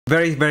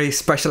Very, very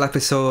special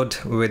episode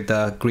with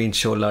the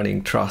Greenshaw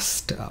Learning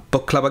Trust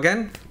book club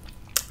again,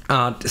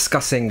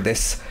 discussing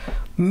this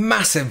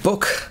massive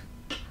book,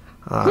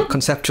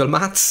 Conceptual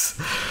Maths.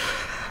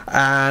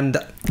 And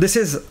this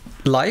is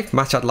live,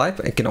 Match Chat Live.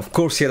 You can, of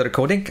course, hear the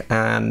recording,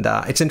 and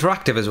it's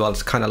interactive as well.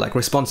 It's kind of like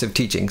responsive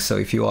teaching. So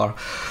if you are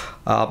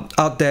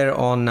out there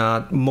on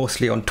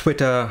mostly on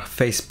Twitter,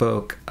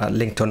 Facebook,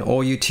 LinkedIn,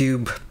 or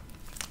YouTube,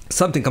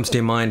 something comes to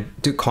your mind,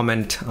 do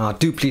comment.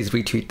 Do please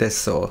retweet this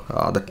so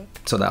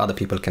that other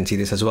people can see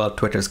this as well.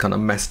 Twitter's kind of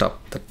messed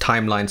up the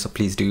timeline, so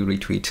please do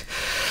retweet.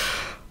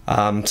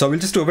 So we'll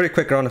just do a very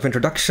quick round of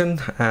introduction,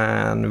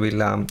 and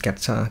we'll get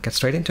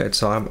straight into it.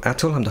 So I'm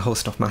Atul. I'm the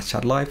host of Match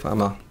Chat Live.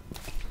 I'm a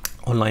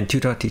online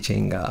tutor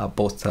teaching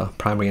both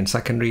primary and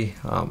secondary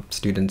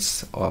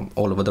students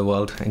all over the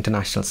world,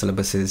 international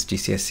syllabuses,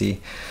 GCSE,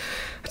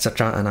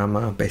 etc. And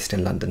I'm based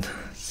in London.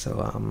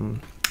 So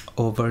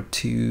over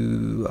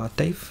to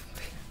Dave.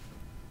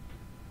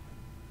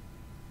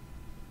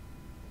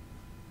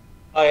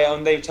 Hi,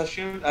 I'm Dave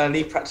Tushin,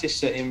 lead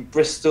practitioner in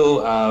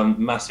Bristol.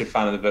 Massive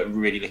fan of the book,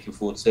 really looking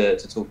forward to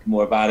talking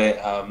more about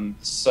it.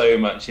 So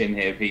much in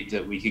here, Pete,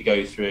 that we could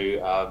go through.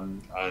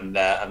 And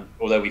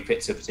although we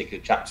picked a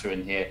particular chapter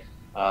in here,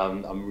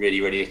 I'm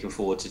really looking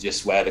forward to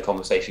just where the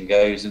conversation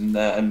goes and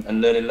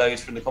learning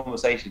loads from the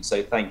conversation.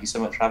 So thank you so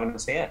much for having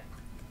us here.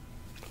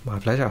 My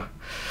pleasure.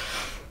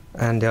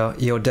 And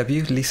your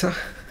debut, Lisa?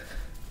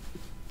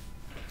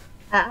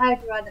 Hi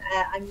everyone,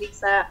 I'm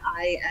Lisa.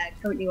 I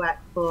currently work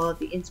for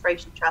the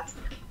Inspiration Trust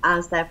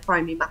as their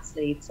primary maths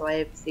lead, so I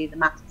oversee the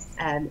maths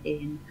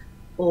in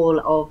all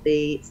of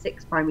the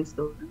 6 primary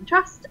schools in the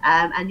trust.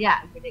 And yeah,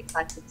 I'm really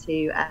excited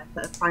to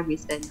put a primary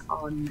spin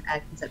on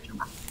conceptual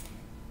maths.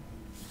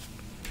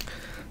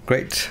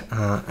 Great.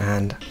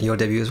 And your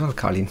debut as well,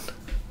 Carleen?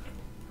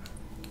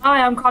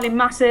 Hi, I'm Carleen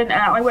Masson.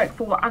 I work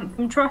for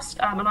Anthem Trust,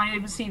 and I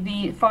oversee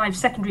the 5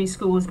 secondary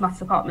schools maths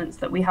departments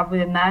that we have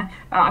within there.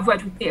 I've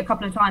worked with Pete a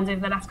couple of times over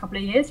the last couple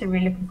of years, so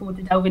really looking forward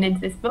to delving into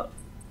this book.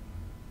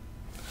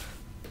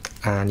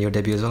 And your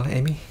debut as well,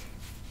 Amy?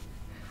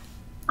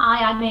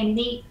 Hi, I'm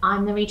Amy.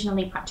 I'm the regional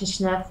lead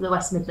practitioner for the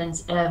West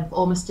Midlands of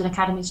Ormiston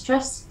Academies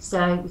Trust.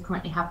 So we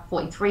currently have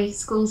 43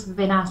 schools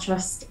within our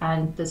trust,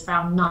 and there's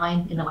around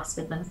 9 in the West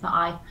Midlands that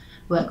I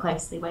work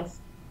closely with.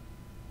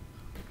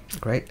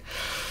 Great.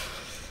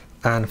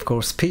 And of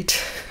course, Pete.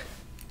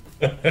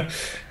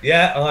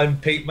 Yeah, I'm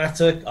Pete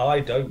Mattock. I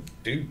don't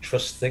do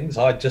trust things.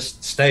 I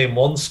just stay in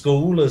one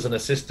school as an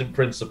assistant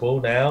principal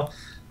now.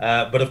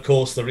 But of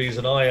course, the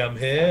reason I am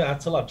here,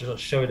 Atul, I'll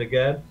just show it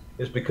again,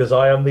 is because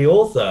I am the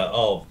author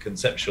of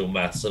Conceptual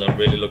Maths, and I'm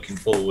really looking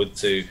forward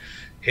to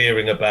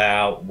hearing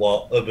about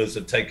what others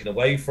have taken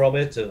away from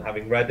it and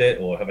having read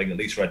it, or having at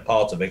least read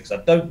part of it, because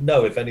I don't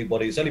know if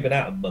anybody's only been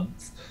out a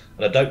month,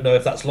 and I don't know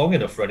if that's long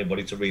enough for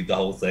anybody to read the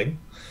whole thing,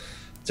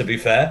 to be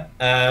fair.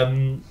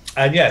 And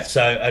yeah,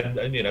 so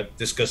and you know,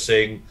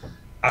 discussing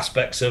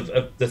aspects of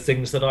the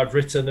things that I've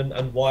written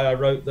and why I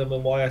wrote them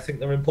and why I think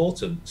they're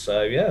important.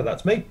 So yeah,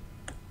 that's me.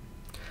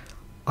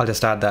 I'll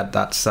just add that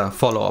that's a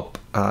follow-up.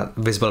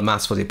 Visible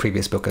Maths was your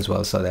previous book as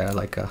well, so they're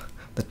like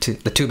the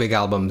two big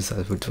albums,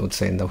 as we would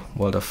say in the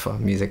world of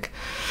music.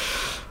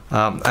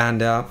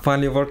 And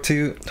finally over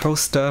to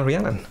host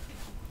Rhiannon.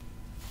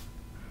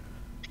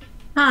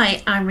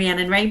 Hi, I'm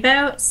Rhiannon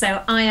Rainbow.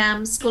 So I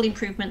am School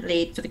Improvement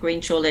Lead for the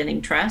Greenshaw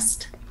Learning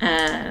Trust,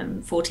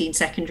 14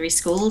 secondary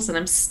schools, and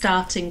I'm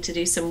starting to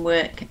do some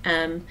work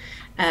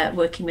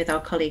working with our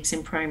colleagues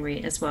in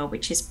primary as well,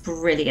 which is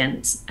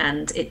brilliant.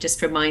 And it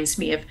just reminds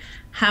me of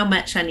how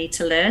much I need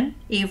to learn,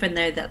 even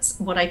though that's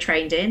what I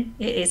trained in.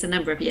 It is a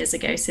number of years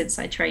ago since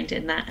I trained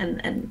in that,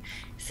 and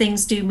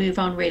things do move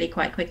on really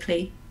quite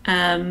quickly.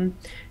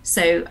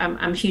 So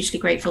I'm hugely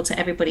grateful to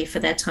everybody for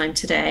their time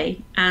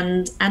today,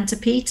 and to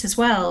Pete as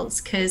well,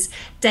 because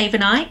Dave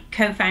and I,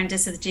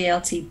 co-founders of the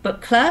GLT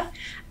Book Club,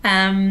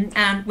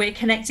 and we're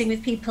connecting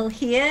with people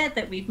here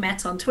that we've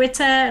met on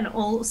Twitter and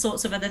all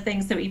sorts of other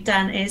things that we've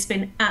done. It's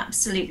been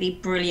absolutely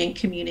brilliant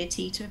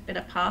community to have been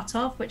a part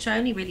of, which I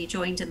only really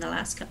joined in the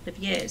last couple of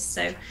years.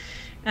 So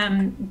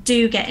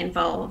do get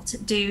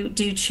involved, do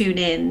tune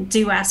in,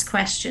 do ask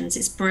questions.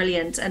 It's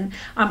brilliant. And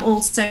I'm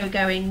also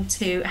going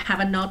to have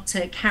a nod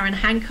to Karen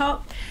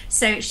Hancock,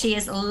 so she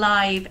is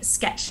live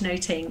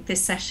sketchnoting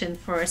this session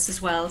for us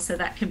as well, so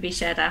that can be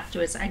shared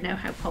afterwards. I know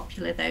how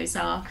popular those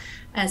are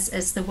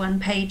as the one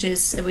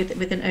pages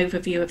with an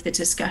overview of the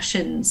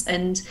discussions.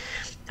 And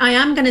I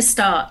am going to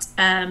start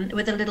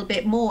with a little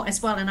bit more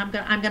as well, and I'm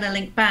going to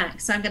link back.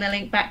 So I'm going to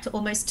link back to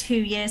almost 2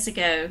 years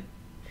ago.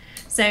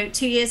 So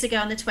 2 years ago,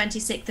 on the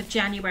 26th of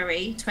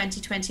January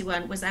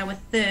 2021, was our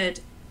 3rd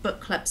book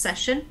club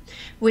session,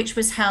 which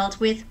was held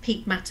with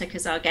Pete Mattock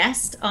as our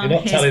guest on You're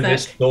not his telling book,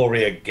 this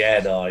story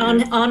again, are you?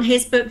 on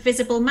his book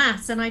Visible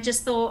Maths. And I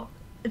just thought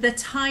the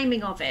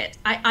timing of it,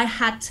 I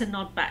had to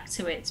nod back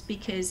to it,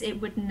 because it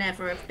would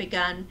never have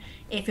begun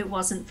if it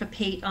wasn't for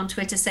Pete on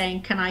Twitter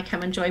saying, can I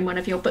come and join one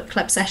of your book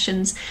club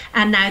sessions?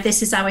 And now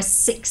this is our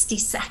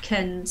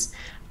 62nd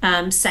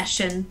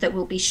session that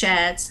will be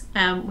shared.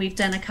 We've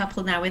done a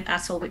couple now with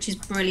Atul, which is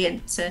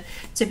brilliant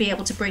to be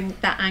able to bring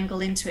that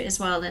angle into it as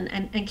well,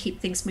 and keep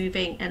things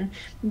moving and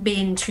be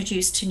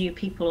introduced to new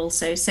people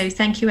also. So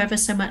thank you ever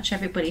so much,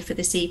 everybody, for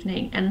this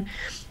evening. And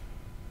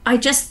I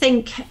just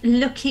think,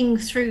 looking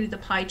through the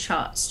pie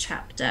charts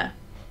chapter,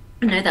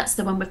 I know that's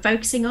the one we're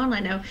focusing on.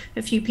 I know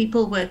a few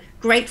people were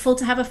grateful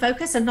to have a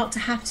focus and not to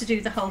have to do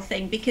the whole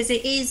thing, because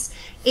it is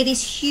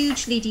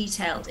hugely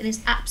detailed, and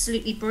it's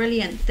absolutely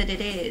brilliant that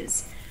it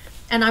is.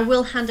 And I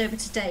will hand over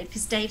to Dave,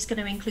 because Dave's going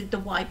to include the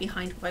why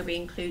behind why we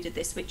included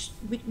this,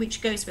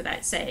 which goes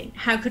without saying.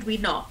 How could we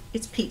not?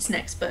 It's Pete's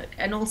next book.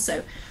 And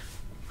also,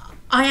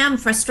 I am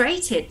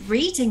frustrated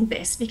reading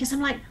this, because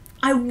I'm like,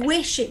 I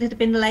wish it had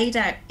been laid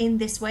out in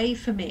this way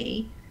for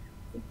me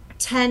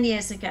 10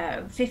 years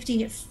ago,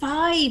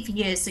 5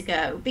 years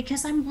ago,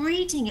 because I'm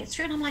reading it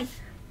through and I'm like,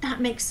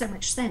 that makes so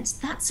much sense.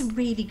 That's a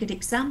really good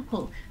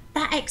example.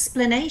 That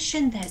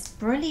explanation there's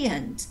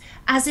brilliant.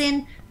 As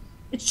in,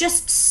 it's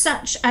just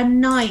such a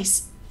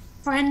nice,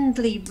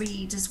 friendly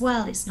read as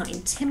well. It's not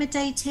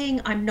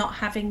intimidating. I'm not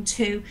having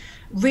to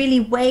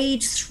really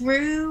wade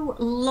through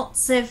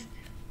lots of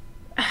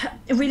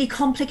really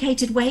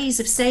complicated ways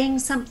of saying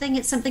something.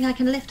 It's something I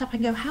can lift up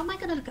and go, how am I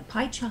going to look at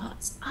pie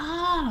charts?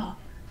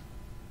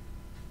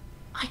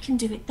 I can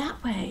do it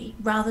that way,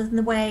 rather than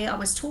the way I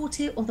was taught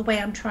it or the way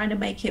I'm trying to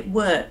make it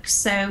work.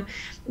 So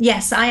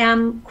yes, I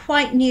am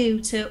quite new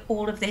to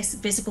all of this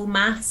visible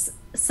maths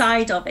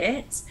side of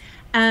it.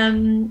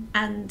 And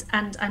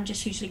I'm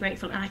just hugely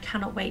grateful, and I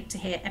cannot wait to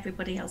hear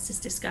everybody else's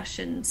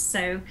discussions.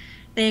 So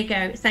there you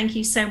go. Thank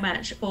you so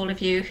much, all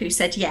of you who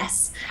said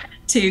yes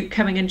to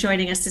coming and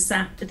joining us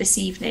this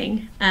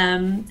evening.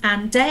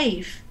 And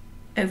Dave,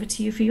 over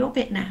to you for your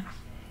bit now.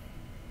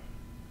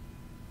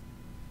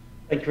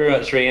 Thank you very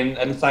much, Ree,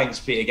 and thanks,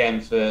 Pete,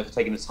 again for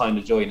taking the time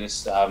to join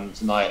us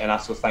tonight. And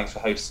Atul, thanks for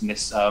hosting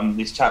this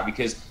this chat,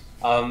 because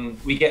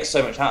we get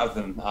so much out of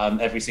them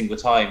every single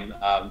time,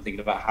 thinking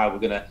about how we're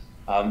going to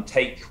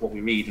take what we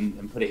read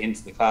and put it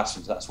into the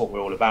classrooms. That's what we're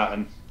all about.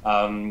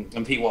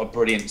 And Pete, what a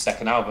brilliant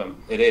second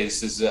album it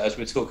is. As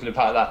we're talking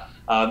about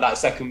that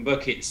second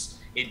book,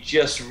 it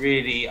just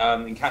really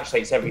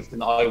encapsulates everything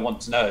that I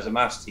want to know as a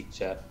maths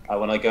teacher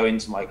when I go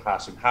into my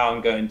classroom, how I'm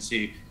going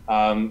to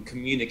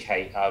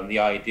communicate the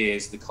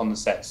ideas, the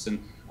concepts,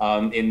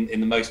 and in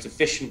the most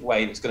efficient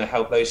way that's going to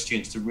help those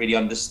students to really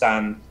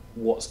understand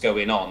what's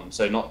going on.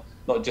 So not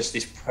just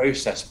this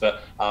process,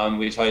 but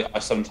which I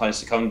sometimes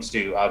succumb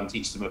to,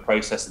 teach them a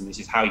process and this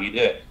is how you do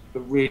it,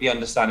 but really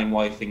understanding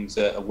why things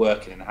are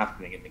working and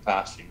happening in the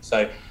classroom.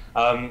 So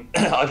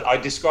I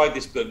describe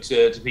this book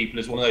to people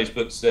as one of those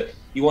books that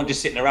you want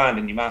just sitting around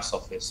in your maths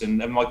office.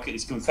 And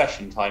it's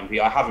confession time.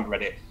 I haven't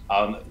read it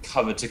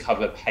cover to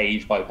cover,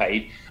 page by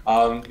page,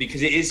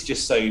 because it is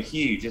just so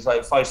huge. It's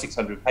like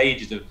 500-600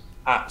 pages of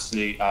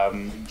absolute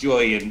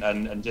joy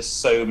and just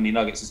so many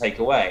nuggets to take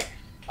away.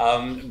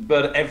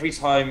 But every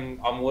time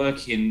I'm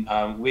working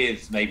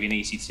with maybe an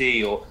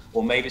ECT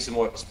or maybe it's a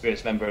more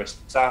experienced member of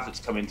staff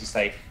that's come in to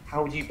say,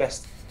 how would you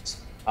best,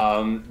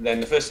 then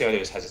the first thing I do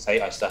is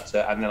hesitate, I stutter,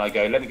 and then I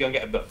go, let me go and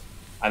get a book.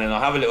 And then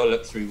I'll have a little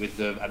look through with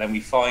them, and then we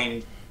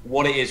find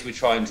what it is we're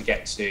trying to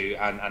get to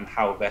and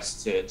how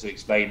best to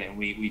explain it. And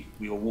we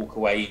will walk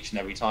away each and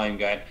every time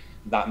going,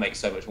 that makes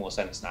so much more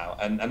sense now.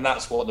 And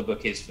that's what the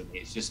book is for me.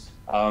 It's just,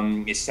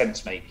 it's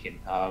sense making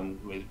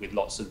with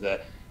lots of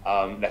the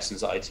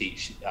lessons that I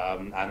teach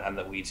and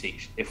that we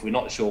teach. If we're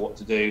not sure what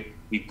to do,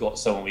 we've got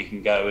someone we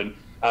can go. And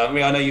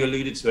I know you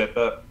alluded to it,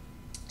 but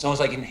it's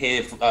almost like I can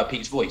hear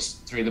Pete's voice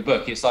through the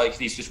book. It's like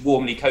he's just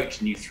warmly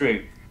coaching you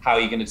through how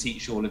you're going to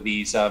teach all of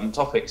these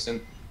topics.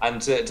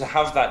 And to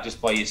have that just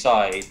by your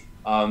side,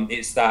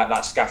 it's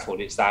that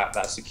scaffold, it's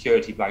that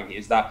security blanket,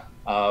 it's that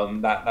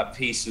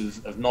piece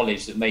of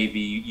knowledge that maybe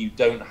you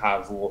don't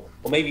have, or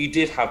maybe you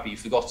did have but you've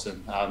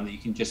forgotten, that you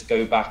can just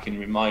go back and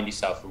remind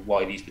yourself of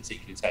why these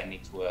particular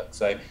techniques work.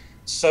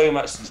 So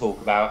much to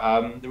talk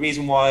about. The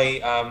reason why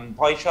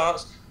pie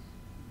charts,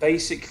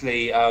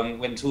 basically,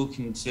 when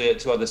talking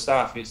to other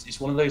staff, it's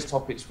one of those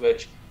topics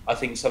which I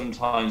think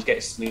sometimes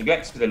gets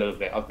neglected a little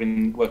bit. I've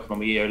been working on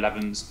my year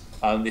 11s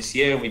this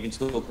year, and we've been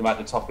talking about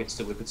the topics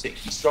that we're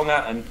particularly strong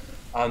at,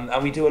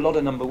 and we do a lot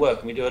of number work,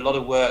 and we do a lot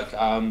of work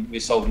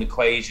with solving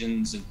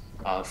equations and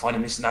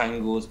finding missing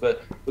angles,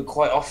 but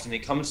quite often it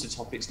comes to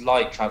topics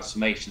like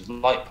transformations,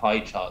 like pie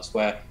charts,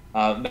 where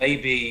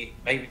maybe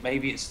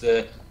it's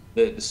the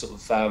sort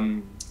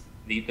of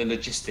the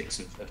logistics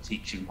of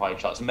teaching pie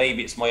charts.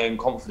 Maybe it's my own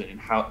confidence in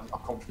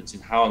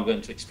how I'm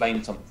going to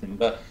explain something,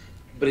 but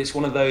it's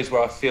one of those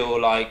where I feel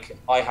like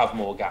I have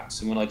more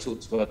gaps. And when I talk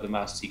to other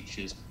maths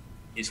teachers,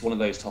 it's one of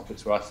those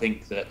topics where I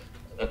think that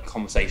a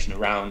conversation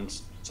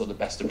around sort of the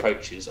best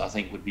approaches, I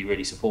think, would be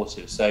really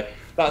supportive. So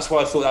that's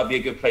why I thought that'd be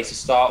a good place to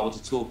start, or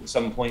to talk at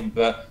some point.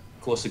 But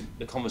of course,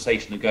 the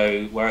conversation will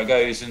go where it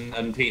goes.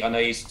 And Pete, I know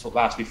you used to talk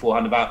last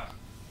beforehand about,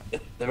 are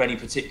there any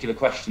particular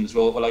questions?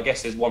 Well, I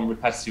guess there's one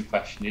repetitive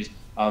question is,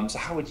 so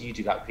how would you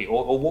do that, Pete?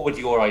 Or what would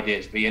your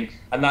ideas be? And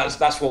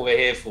that's what we're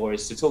here for,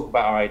 is to talk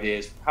about our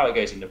ideas, how it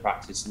goes into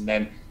practice, and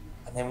then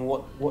And then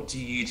what do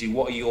you do?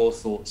 What are your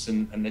thoughts?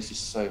 And there's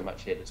just so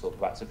much here to talk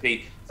about. So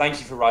Pete, thank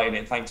you for writing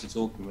it. Thanks for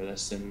talking with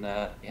us. And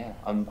yeah,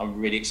 I'm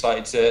really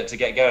excited to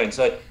get going.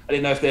 So I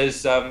didn't know if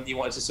there's you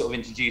wanted to sort of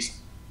introduce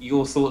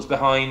your thoughts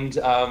behind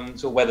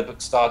sort of where the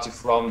book started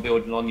from,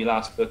 building on your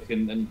last book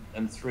and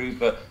through.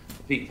 But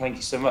Pete, thank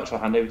you so much. I'll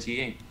hand over to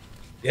you.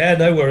 Yeah,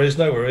 no worries.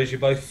 You're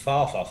both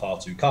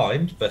far too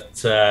kind.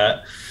 But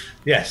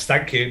yes,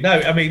 thank you. No,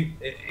 I mean,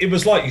 it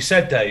was like you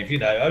said, Dave, you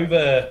know,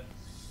 over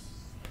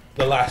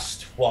the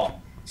last,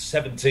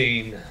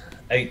 17,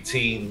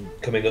 18,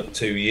 coming up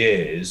 2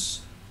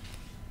 years,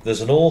 there's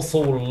an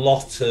awful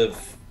lot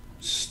of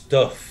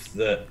stuff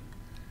that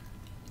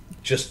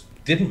just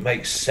didn't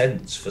make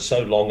sense for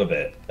so long of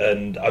it.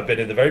 And I've been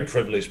in a very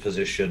privileged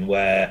position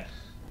where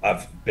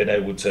I've been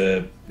able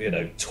to, you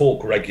know,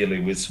 talk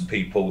regularly with some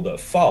people that are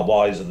far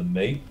wiser than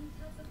me.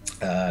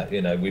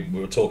 You know, we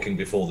were talking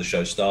before the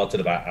show started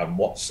about Anne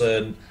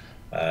Watson,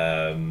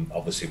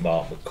 obviously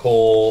Mark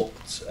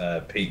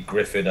McCourt, Pete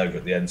Griffin over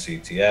at the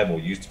NCTM, or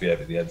used to be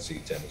over at the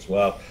NCTM as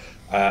well.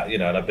 You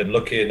know, and I've been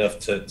lucky enough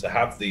to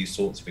have these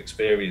sorts of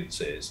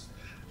experiences,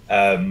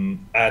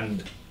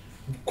 and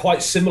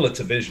quite similar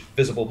to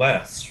Visible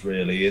Maths,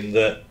 really, in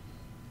that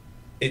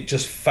it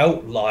just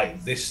felt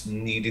like this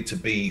needed to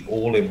be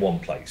all in one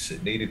place.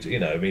 It needed to, you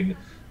know, I mean,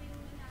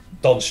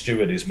 Don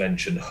Stewart is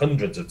mentioned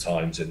hundreds of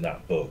times in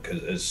that book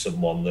as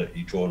someone that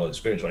you draw a lot of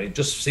experience on. It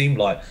just seemed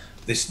like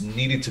this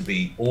needed to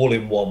be all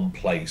in one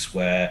place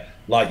where,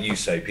 like you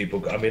say,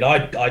 people, I mean,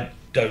 I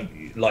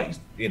don't like,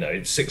 you know,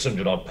 it's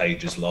 600 odd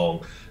pages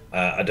long.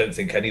 I don't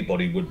think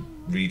anybody would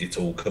read it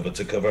all cover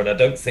to cover. And I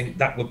don't think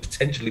that would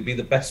potentially be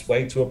the best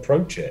way to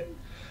approach it,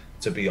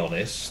 to be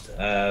honest.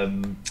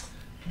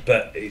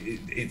 But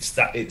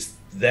it's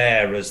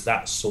there as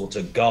that sort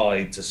of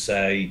guide to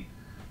say,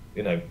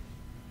 you know,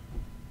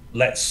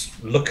 let's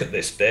look at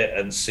this bit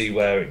and see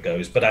where it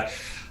goes. But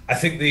I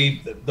think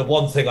the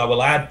one thing I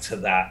will add to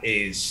that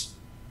is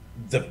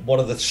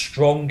one of the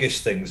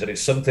strongest things, and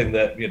it's something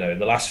that, you know, in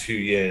the last few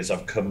years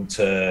I've come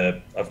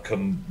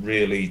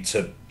really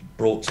to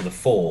brought to the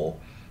fore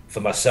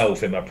for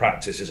myself in my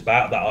practice, is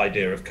about that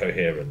idea of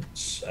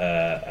coherence.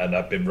 And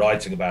I've been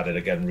writing about it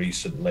again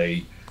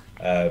recently.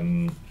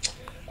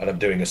 And I'm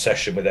doing a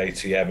session with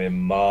ATM in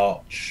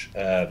March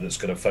that's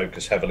going to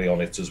focus heavily on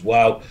it as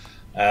well.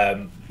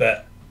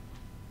 But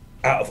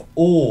out of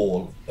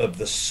all of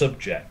the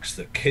subjects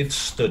that kids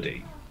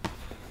study,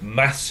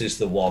 maths is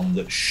the one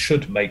that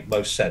should make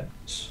most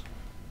sense.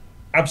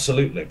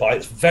 Absolutely. By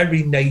its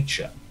very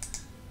nature,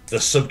 the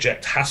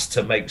subject has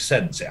to make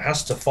sense. It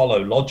has to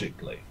follow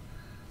logically.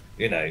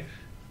 You know,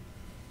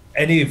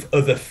 any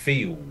other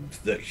field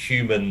that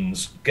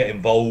humans get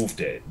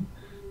involved in,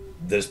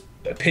 there's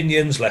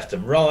opinions left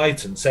and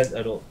right and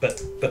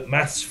but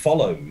maths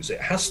follows.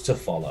 It has to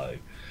follow.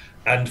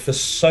 And for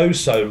so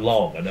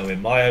long, I know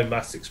in my own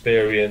maths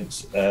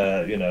experience,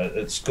 you know,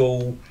 at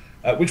school,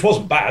 which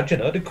wasn't bad, you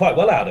know, I did quite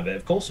well out of it,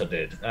 of course I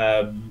did,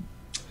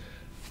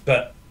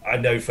 but I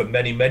know for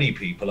many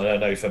people, and I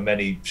know for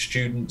many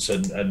students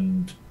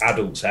and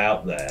adults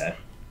out there,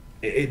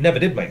 it never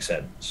did make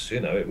sense.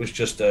 You know, it was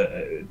just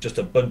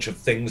a bunch of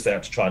things they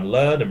had to try and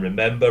learn and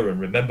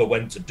remember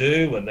when to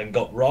do, and then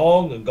got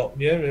wrong and got,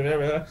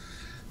 yeah.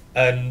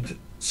 And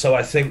so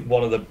I think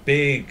one of the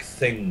big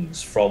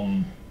things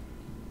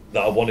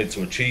that I wanted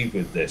to achieve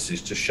with this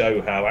is to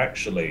show how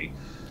actually,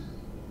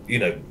 you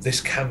know, this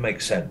can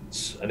make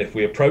sense. And if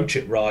we approach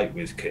it right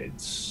with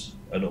kids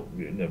and,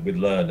 you know, with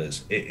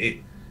learners,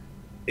 it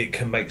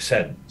can make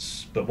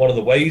sense. But one of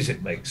the ways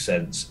it makes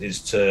sense is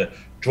to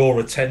draw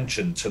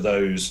attention to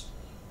those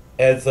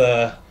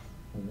ever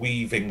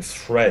weaving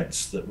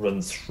threads that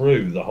run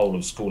through the whole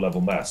of school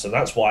level maths. And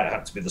that's why it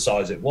had to be the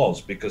size it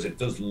was, because it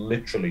does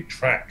literally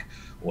track,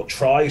 or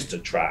tries to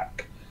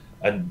track,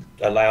 and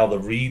allow the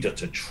reader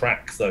to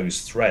track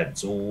those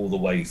threads all the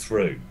way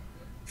through,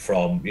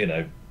 from, you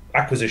know,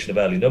 acquisition of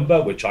early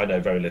number, which I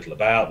know very little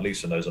about.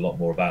 Lisa knows a lot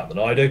more about than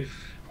I do.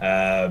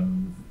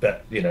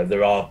 But, you know,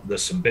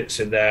 there's some bits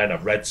in there, and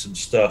I've read some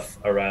stuff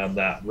around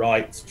that,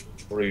 right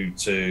through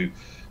to,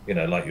 you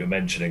know, like you were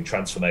mentioning,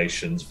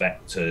 transformations,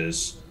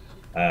 vectors,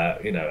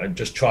 you know, and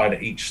just trying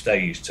at each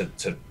stage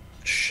to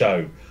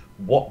show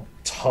what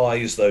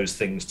ties those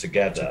things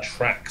together, to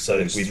track, so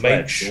that we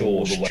make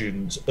sure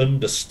students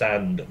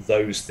understand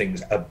those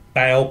things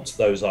about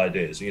those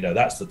ideas. You know,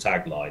 that's the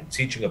tagline: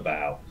 teaching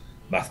about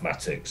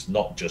mathematics,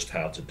 not just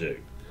how to do.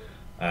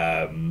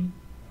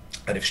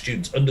 And if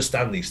students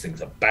understand these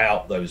things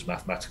about those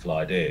mathematical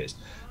ideas,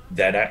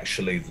 then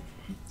actually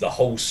the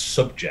whole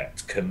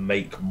subject can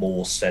make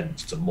more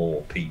sense to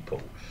more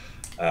people.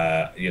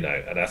 You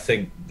know, and I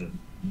think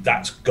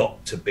that's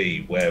got to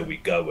be where we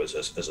go as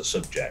a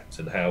subject,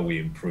 and how we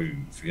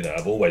improve. You know,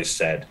 I've always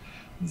said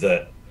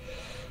that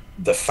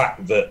the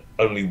fact that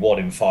only 1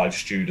 in 5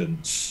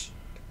 students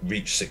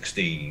reach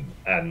 16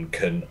 and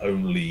can't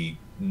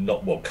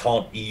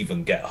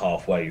even get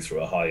halfway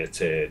through a higher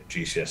tier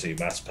GCSE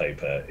maths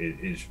paper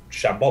is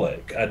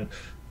shambolic. And,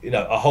 you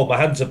know, I hold my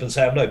hands up and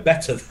say I'm no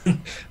better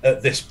than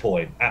at this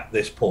point.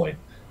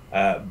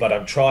 but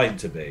I'm trying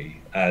to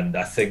be. And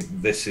I think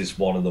this is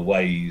one of the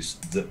ways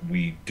that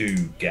we do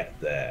get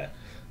there.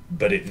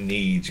 But it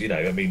needs, you know,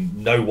 I mean,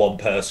 no one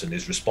person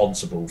is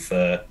responsible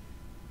for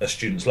a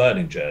student's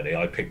learning journey.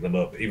 I pick them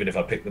up, even if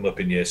I pick them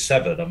up in year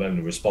 7, I'm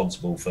only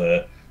responsible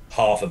for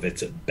half of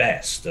it at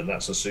best, and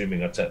that's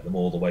assuming I take them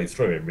all the way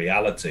through. In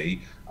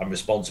reality, I'm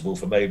responsible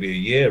for maybe a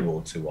year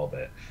or 2 of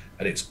it,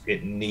 and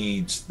it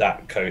needs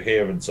that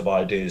coherence of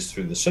ideas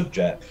through the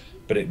subject,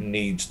 but it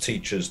needs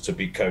teachers to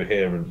be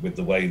coherent with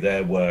the way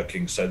they're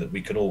working so that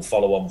we can all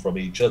follow on from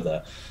each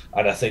other.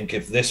 And I think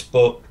if this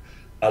book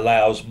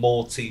allows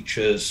more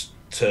teachers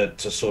to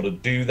sort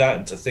of do that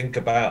and to think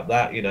about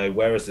that, you know,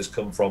 where has this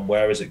come from,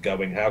 where is it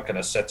going, how can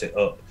I set it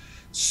up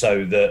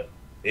so that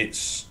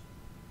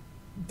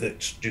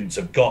that students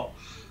have got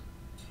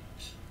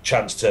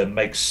chance to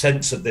make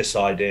sense of this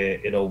idea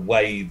in a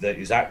way that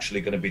is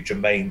actually going to be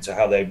germane to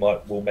how they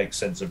will make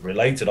sense of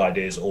related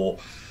ideas or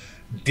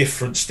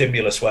different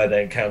stimulus where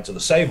they encounter the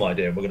same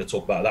idea. And we're going to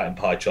talk about that in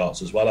pie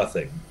charts as well, I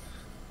think.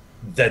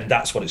 Then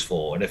that's what it's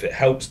for. And if it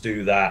helps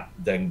do that,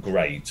 then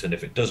great. And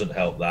if it doesn't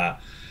help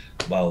that,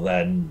 well,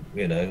 then,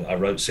 you know, I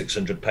wrote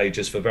 600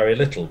 pages for very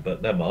little,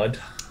 but never mind.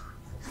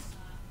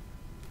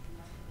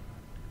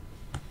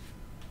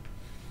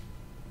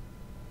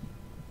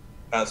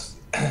 That's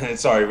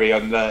sorry, Rhea,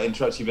 I'm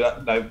interrupting you,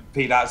 but no,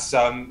 Pete, that's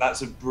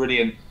a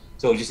brilliant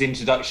sort of just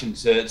introduction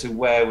to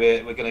where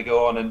we're going to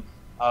go on.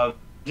 And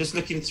just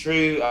looking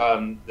through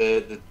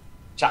the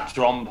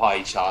chapter on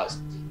pie charts,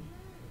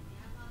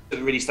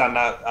 that really stand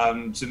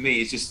out to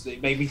me is just,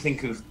 it made me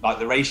think of like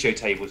the ratio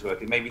tables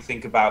work. It made me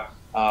think about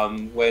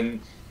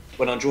when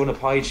I'm drawing a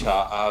pie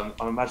chart,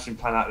 I'm imagining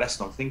planning out a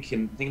lesson, I'm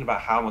thinking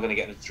about how am I going to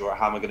get them to draw it,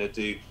 how am I going to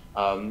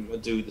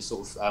do the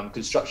sort of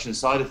construction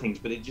side of things.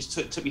 But it just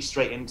took me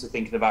straight into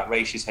thinking about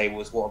ratio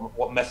tables,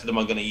 what method am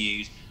I going to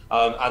use,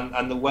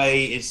 and the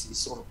way is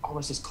sort of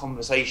almost this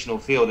conversational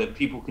feel that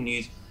people can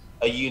use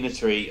a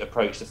unitary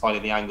approach to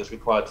finding the angles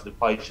required to the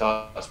pie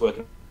charts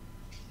working.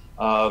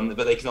 But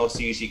they can also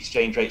use the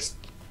exchange rates.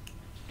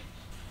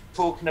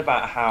 Talking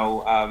about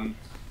how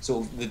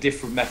sort of the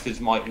different methods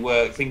might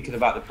work, thinking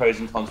about the pros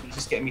and cons, but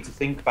just getting me to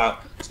think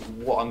about sort of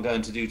what I'm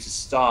going to do to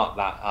start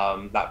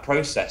that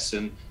process.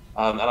 And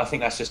I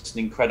think that's just an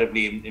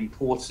incredibly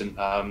important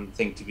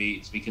thing to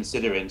be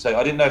considering. So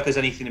I didn't know if there's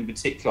anything in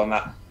particular on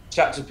that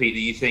chapter, Pete, that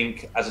you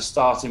think as a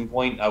starting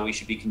point we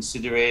should be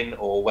considering,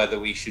 or whether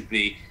we should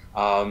be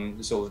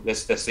sort of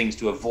there's things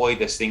to avoid,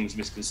 there's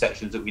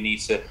misconceptions that we need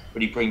to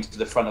really bring to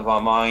the front of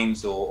our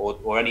minds,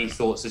 or any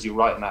thoughts as you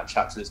write in that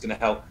chapter that's going to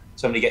help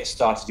somebody get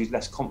started who's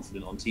less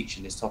confident on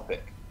teaching this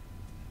topic.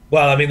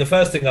 Well, I mean, the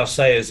first thing I'll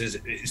say is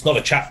it's not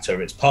a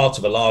chapter, it's part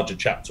of a larger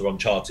chapter on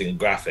charting and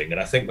graphing. And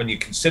I think when you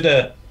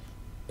consider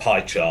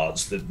pie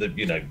charts, that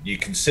you know, you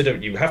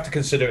have to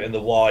consider it in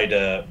the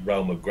wider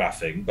realm of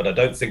graphing, but I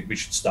don't think we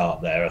should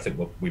start there. I think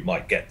we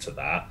might get to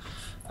that.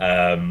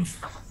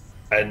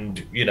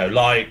 And, you know,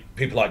 like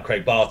people like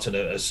Craig Barton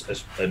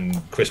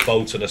and Chris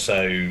Bolton are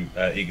so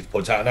eager to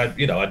point out, and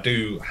I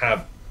do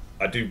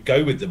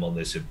go with them on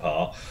this in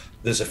part.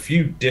 There's a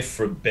few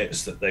different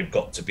bits that they've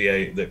got to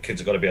that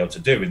kids have got to be able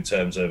to do in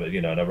terms of, you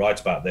know, and I write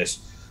about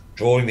this,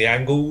 drawing the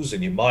angles,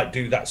 and you might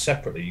do that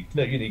separately.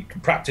 You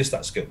can practice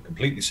that skill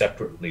completely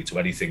separately to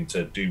anything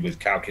to do with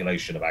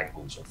calculation of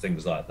angles or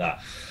things like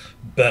that.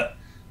 But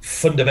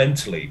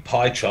fundamentally,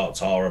 pie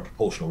charts are a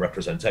proportional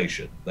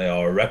representation. They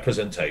are a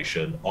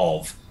representation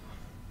of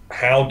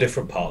how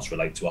different parts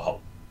relate to a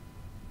whole.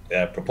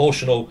 They're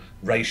proportional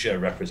ratio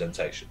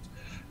representations.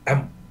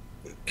 And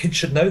kids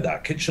should know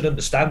that. Kids should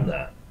understand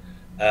that.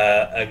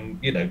 And,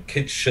 you know,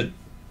 kids should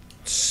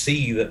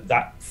see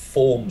that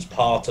forms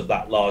part of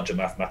that larger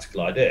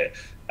mathematical idea.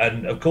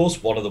 And of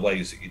course, one of the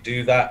ways that you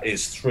do that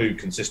is through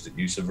consistent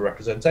use of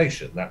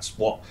representation. That's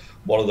one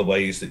of the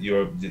ways that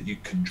you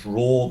can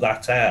draw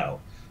that out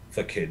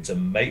for kids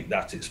and make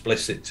that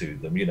explicit to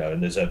them, you know.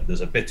 And there's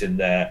a bit in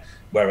there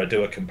where I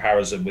do a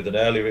comparison with an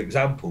earlier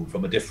example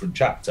from a different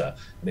chapter,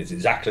 and it's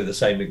exactly the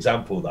same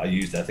example that I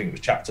used. I think it was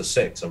chapter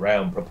 6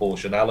 around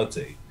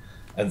proportionality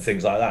and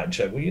things like that, and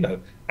show, well, you know,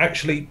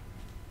 actually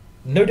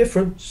no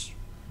difference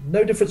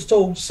at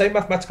all. Same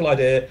mathematical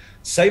idea,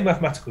 same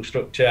mathematical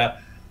structure.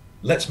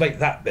 Let's make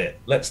that bit.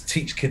 Let's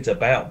teach kids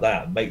about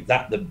that. Make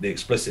that the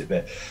explicit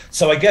bit.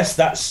 So I guess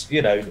that's,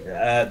 you know,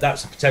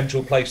 that's a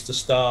potential place to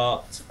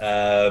start.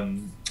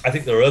 I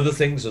think there are other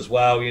things as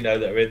well, you know,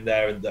 that are in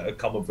there and that are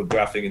common for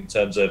graphing in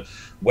terms of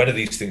when are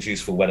these things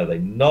useful, when are they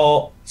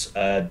not,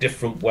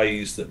 different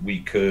ways that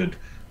we could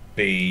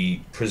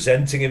be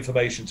presenting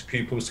information to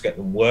pupils to get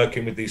them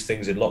working with these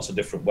things in lots of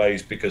different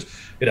ways. Because,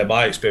 you know,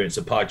 my experience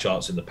of pie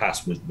charts in the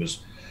past was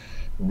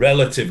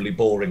relatively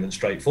boring and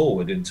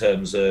straightforward in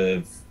terms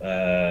of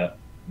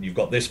you've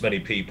got this many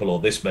people or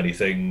this many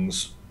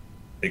things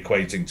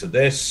equating to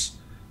this.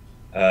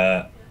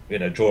 You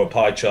know, draw a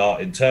pie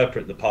chart,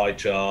 interpret the pie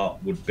chart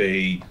would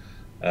be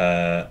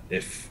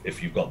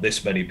if you've got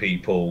this many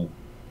people,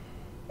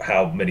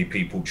 how many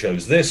people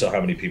chose this or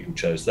how many people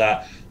chose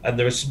that. And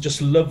there are some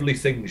just lovely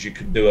things you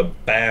can do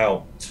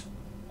about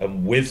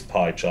and with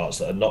pie charts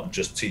that are not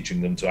just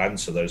teaching them to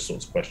answer those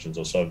sorts of questions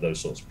or solve those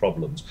sorts of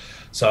problems.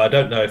 So I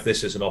don't know if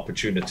this is an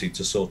opportunity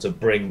to sort of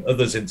bring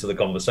others into the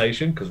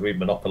conversation, because we've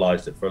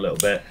monopolized it for a little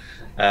bit,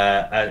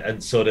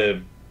 and sort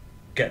of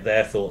get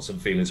their thoughts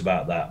and feelings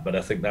about that. But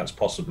I think that's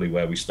possibly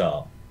where we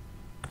start.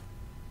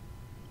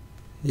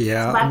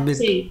 Yeah.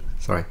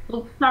 Sorry.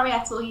 Well, sorry,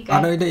 Ethel, you go.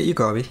 Oh, no, you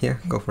go, Abby. Yeah,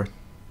 go for it.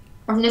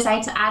 I was going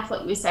to say, to add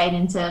what you were saying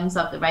in terms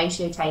of the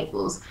ratio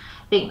tables,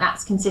 I think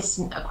that's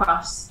consistent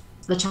across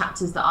the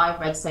chapters that I've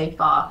read so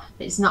far.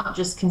 It's not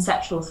just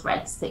conceptual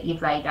threads that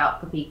you've laid out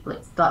for people,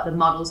 it's like the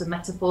models and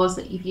metaphors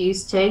that you've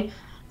used too.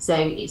 So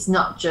it's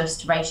not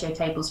just ratio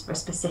tables for a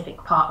specific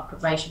part of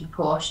preparation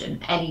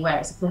proportion. Anywhere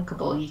it's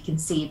applicable, you can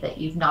see that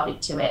you've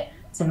nodded to it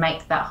to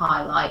make that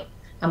highlight.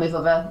 And with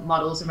other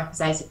models and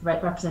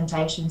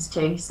representations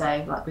too,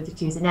 so like with the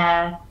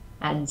Cuisenaire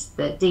and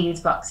the Dean's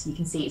box, you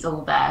can see it's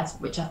all there,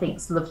 which I think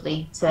is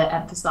lovely to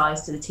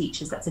emphasise to the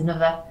teachers. That's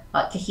another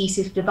like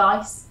cohesive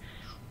device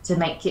to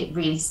make it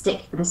really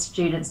stick for the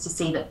students to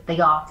see that they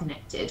are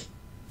connected.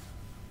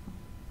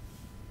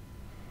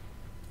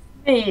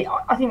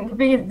 I think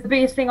the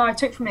biggest thing I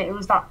took from it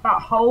was that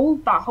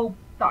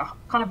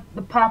kind of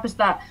the purpose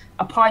that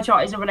a pie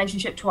chart is a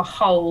relationship to a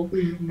whole.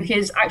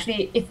 Because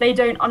actually, if they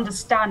don't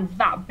understand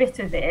that bit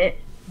of it,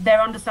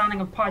 their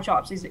understanding of pie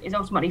charts is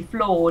ultimately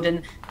flawed,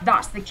 and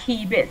that's the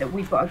key bit that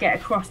we've got to get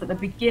across at the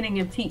beginning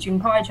of teaching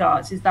pie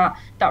charts, is that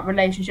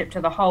relationship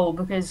to the whole,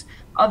 because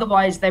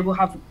otherwise they will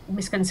have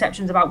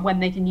misconceptions about when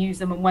they can use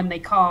them and when they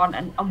can't,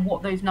 and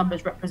what those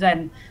numbers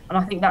represent. And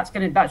I think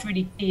that's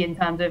really key in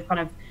terms of kind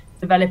of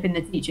developing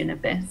the teaching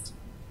of this.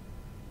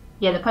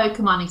 Yeah, the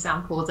Pokemon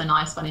example is a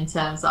nice one in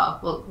terms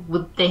of, well,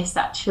 would this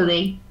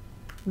actually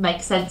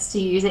make sense to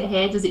use it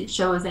here? Does it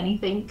show us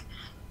anything?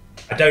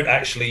 I don't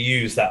actually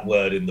use that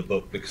word in the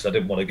book because I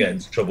didn't want to get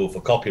into trouble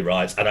for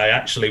copyright. And I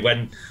actually,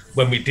 when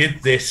we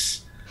did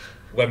this,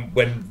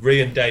 when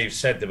Rhea and Dave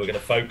said they were going to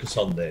focus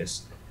on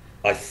this,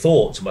 I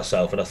thought to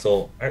myself,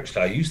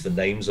 actually, I used the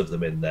names of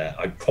them in there.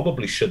 I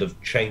probably should have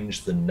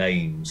changed the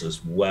names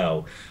as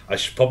well.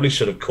 Probably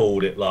should have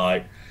called it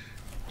like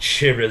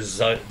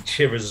Chirazord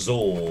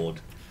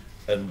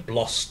and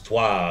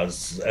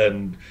Blastoise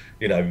and,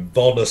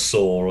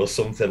 Venusaur or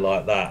something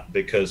like that,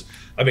 because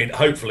I mean,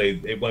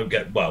 hopefully it won't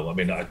get, well, I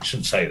mean, I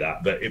shouldn't say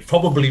that, but it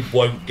probably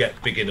won't get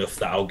big enough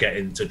that I'll get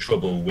into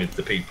trouble with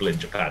the people in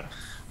Japan.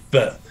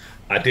 But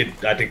I did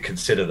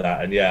consider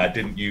that, and yeah, I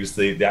didn't use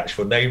the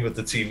actual name of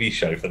the TV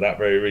show for that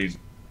very reason.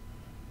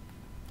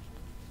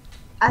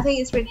 I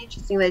think it's really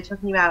interesting though,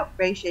 talking about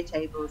ratio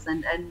tables,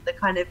 and the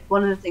kind of,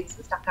 one of the things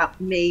that stuck out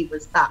for me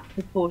was that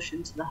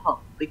proportion to the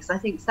whole, because I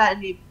think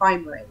certainly in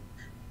primary,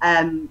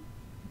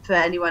 for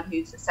anyone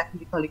who's a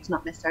secondary colleague who's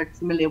not necessarily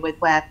familiar with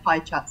where pie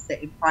charts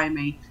sit in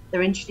primary,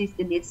 they're introduced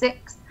in year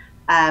 6.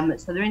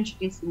 So they're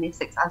introduced in year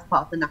 6 as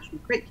part of the national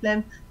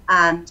curriculum,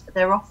 and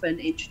they're often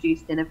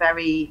introduced in a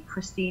very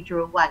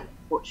procedural way,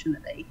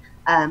 unfortunately,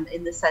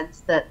 in the sense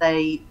that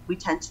we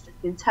tend to just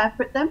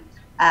interpret them.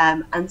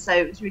 And so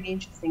it was really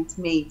interesting to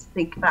me to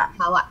think about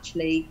how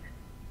actually,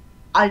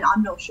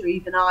 I'm not sure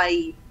even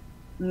I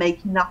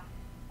make enough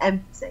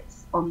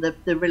emphasis on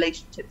the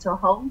relationship to a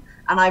whole.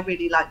 And I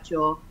really liked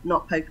your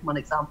not Pokemon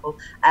example,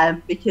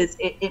 because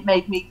it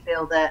made me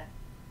feel that,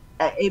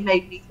 it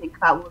made me think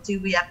about, well, do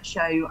we ever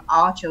show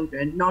our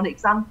children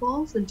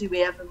non-examples, and do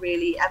we ever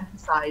really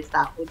emphasise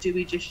that, or do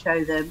we just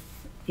show them,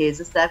 here's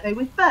a survey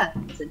with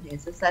birds and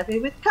here's a survey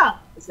with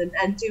cars,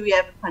 and do we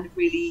ever kind of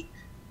really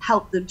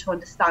help them to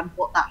understand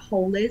what that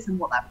whole is and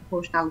what that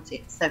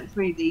proportionality is? So it's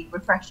really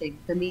refreshing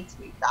for me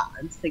to read that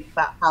and to think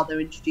about how they're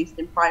introduced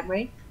in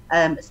primary,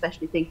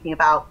 especially thinking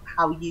about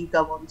how you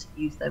go on to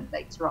use them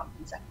later on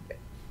in secondary.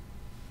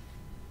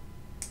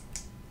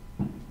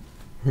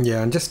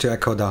 Yeah, and just to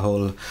echo the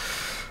whole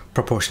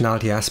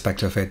proportionality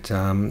aspect of it,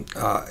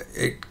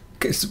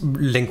 it's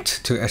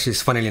linked to, actually,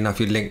 funnily enough,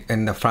 you link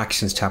in the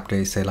fractions chapter,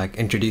 you say like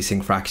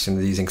introducing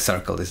fractions using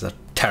circles is a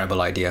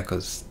terrible idea,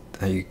 because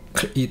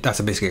that's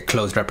basically a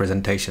closed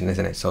representation,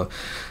 isn't it? So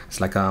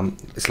it's like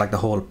the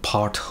whole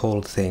part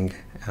whole thing,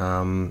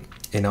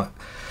 in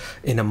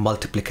a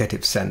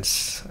multiplicative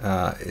sense,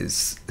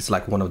 is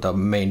like one of the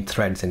main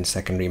threads in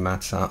secondary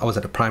maths. I was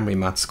at a primary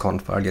maths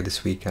conf earlier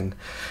this week, and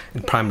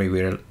in primary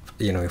we're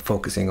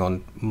focusing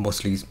on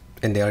mostly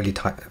in the early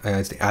time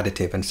it's the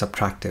additive and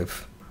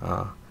subtractive,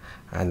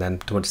 and then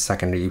towards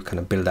secondary you kind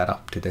of build that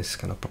up to this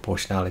kind of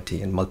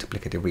proportionality and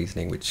multiplicative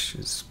reasoning, which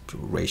is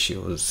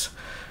ratios,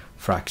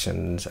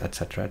 fractions,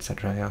 etc.,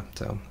 etc. Yeah,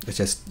 so it's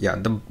just, yeah,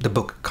 the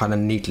book kind of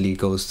neatly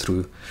goes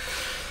through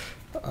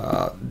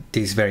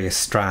these various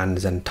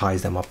strands and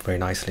ties them up very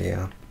nicely.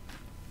 Yeah,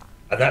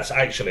 and that's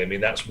actually, I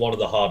mean, that's one of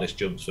the hardest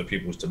jumps for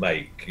pupils to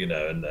make,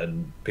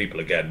 and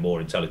people, again,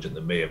 more intelligent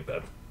than me,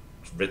 have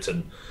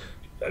written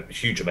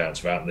huge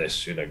amounts around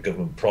this,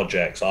 government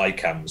projects,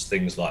 ICAMs,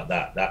 things like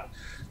that.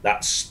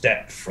 That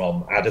step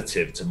from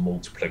additive to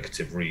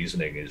multiplicative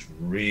reasoning is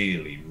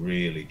really,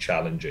 really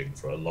challenging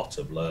for a lot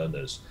of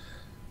learners.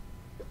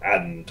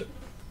 And,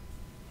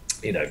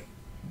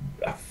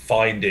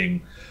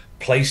 finding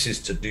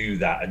places to do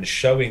that, and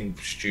showing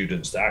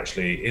students that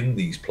actually in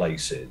these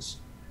places,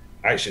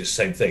 actually it's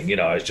the same thing.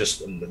 I was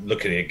just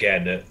looking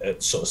again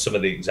at sort of some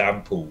of the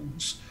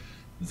examples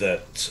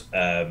that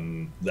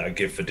that I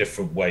give for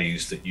different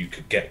ways that you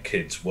could get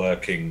kids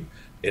working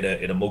in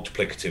a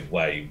multiplicative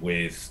way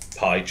with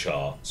pie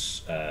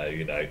charts.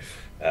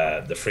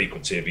 The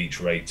frequency of each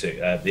rating,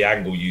 the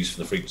angle used for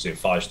the frequency of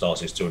 5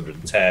 stars is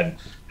 210.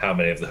 How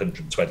many of the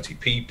 120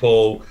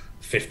 people?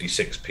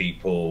 56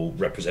 people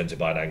represented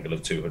by an angle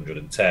of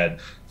 210.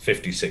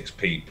 56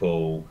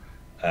 people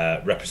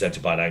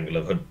represented by an angle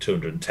of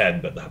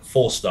 210, but the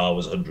 4-star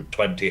was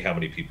 120. How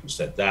many people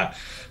said that?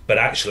 But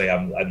actually,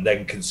 I'm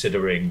then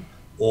considering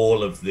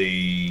all of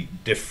the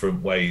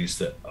different ways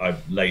that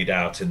I've laid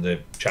out in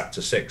the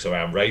chapter 6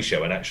 around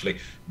ratio, and actually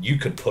you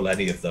could pull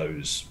any of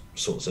those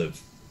sorts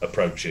of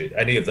approaches,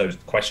 any of those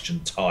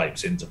question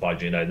types into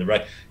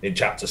in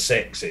chapter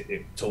 6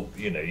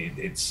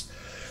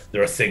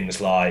 there are things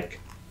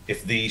like,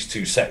 if these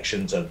two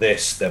sections are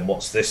this, then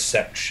what's this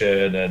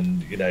section?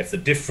 And if the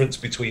difference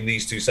between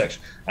these two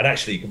sections, and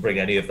actually you can bring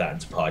any of that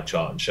into pie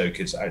chart and show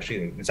kids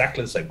actually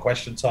exactly the same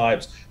question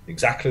types,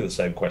 exactly the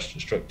same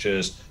question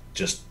structures,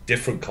 just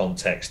different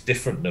context,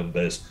 different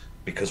numbers,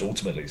 because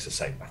ultimately it's the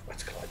same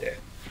mathematical idea.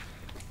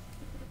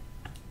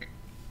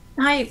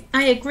 I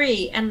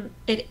agree, and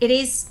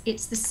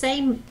it's the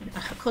same.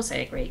 Of course I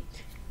agree.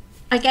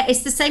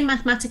 It's the same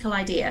mathematical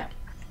idea,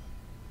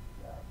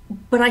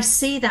 but I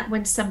see that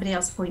when somebody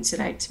else points it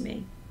out to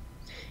me,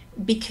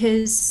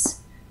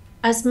 because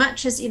as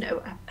much as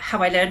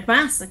how I learned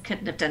maths, I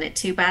couldn't have done it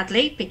too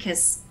badly,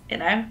 because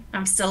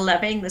I'm still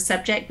loving the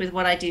subject with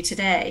what I do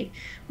today,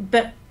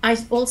 but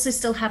I also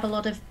still have a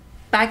lot of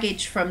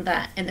baggage from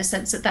that, in the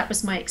sense that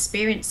was my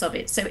experience of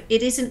it. So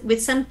it isn't,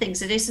 with some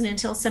things, it isn't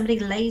until somebody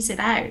lays it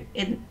out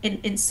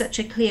in such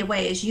a clear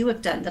way as you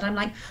have done, that I'm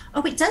like,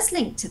 oh, it does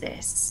link to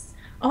this.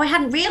 Oh, I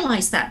hadn't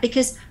realized that,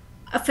 because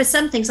for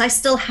some things I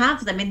still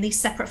have them in these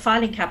separate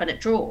filing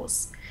cabinet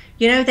drawers.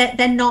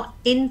 They're not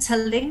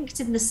interlinked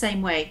in the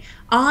same way.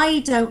 I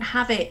don't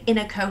have it in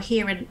a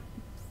coherent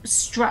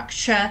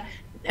structure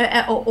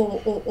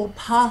or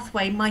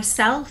pathway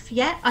myself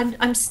yet.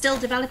 I'm still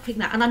developing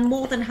that, and I'm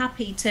more than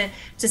happy to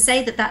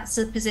say that that's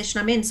the position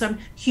I'm in. So I'm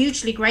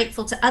hugely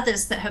grateful to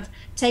others that have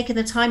taken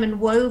the time and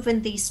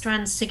woven these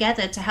strands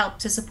together to help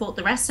to support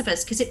the rest of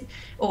us,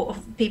 or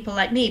people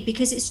like me,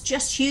 because it's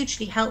just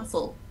hugely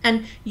helpful,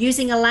 and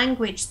using a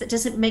language that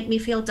doesn't make me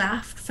feel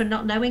daft for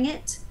not knowing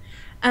it.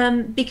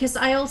 Because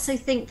I also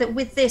think that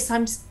with this,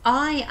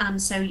 I am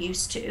so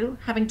used to,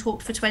 having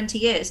taught for 20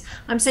 years,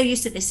 I'm so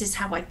used to this is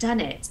how I've done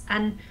it.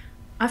 And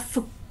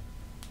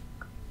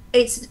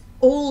it's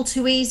all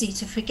too easy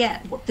to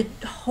forget what the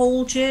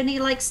whole journey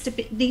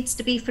needs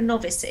to be for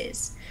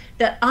novices.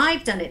 That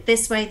I've done it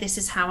this way, this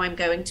is how I'm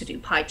going to do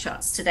pie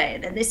charts today,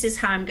 and then this is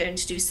how I'm going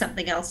to do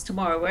something else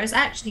tomorrow. Whereas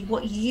actually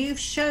what you've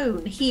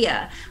shown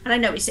here, and I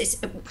know it's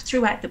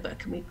throughout the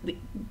book, and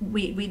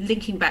we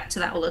linking back to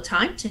that all the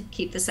time to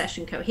keep the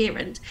session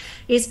coherent,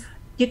 is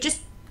you're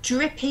just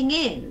dripping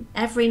in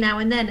every now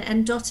and then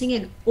and dotting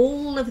in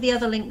all of the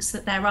other links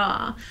that there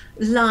are.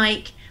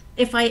 Like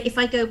if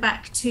I go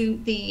back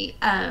to the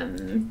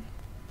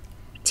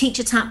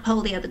teacher tap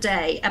poll the other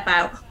day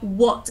about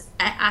what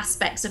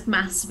aspects of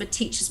maths would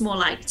teachers more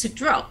like to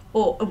drop,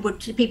 or would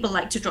people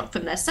like to drop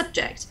from their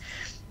subject,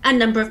 a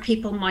number of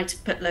people might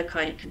have put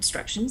loci and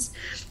constructions.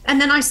 And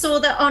then I saw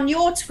that on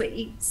your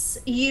tweets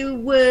you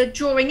were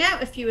drawing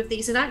out a few of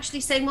these and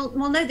actually saying,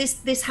 well no,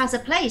 this has a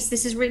place,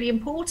 this is really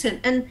important.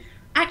 And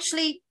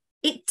actually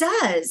it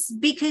does,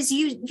 because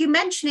you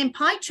mention in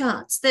pie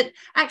charts that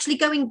actually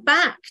going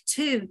back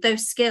to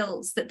those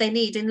skills that they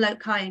need in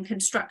loci and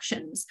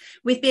constructions,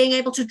 with being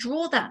able to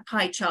draw that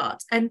pie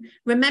chart and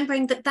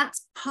remembering that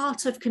that's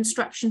part of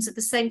constructions at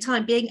the same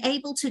time, being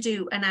able to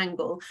do an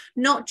angle,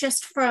 not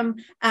just from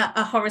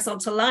a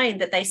horizontal line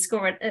that they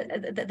score,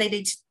 that they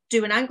need to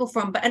do an angle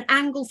from, but an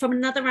angle from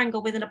another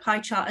angle within a pie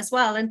chart as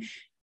well. And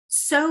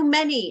so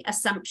many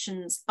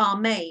assumptions are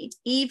made,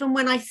 even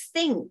when I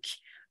think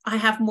I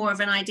have more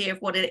of an idea of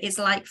what it is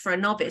like for a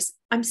novice.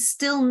 I'm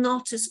still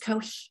not as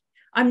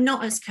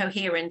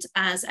coherent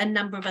as a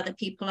number of other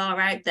people are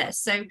out there.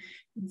 So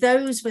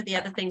those were the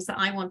other things that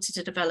I wanted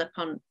to develop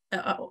on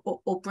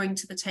or bring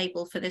to the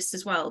table for this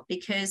as well,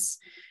 because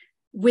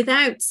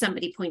without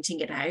somebody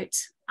pointing it out,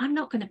 I'm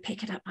not going to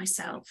pick it up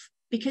myself,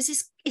 because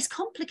it's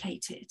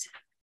complicated.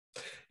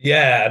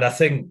 Yeah, and I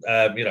think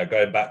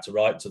going back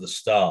to the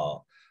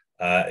start,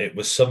 it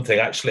was something,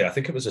 actually, I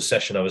think it was a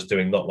session I was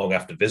doing not long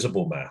after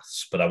Visible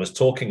Maths, but I was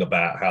talking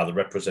about how the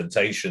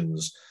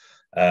representations,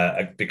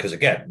 because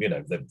again,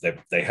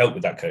 they help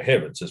with that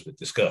coherence, as we've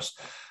discussed.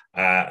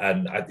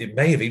 And it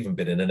may have even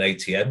been in an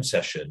ATM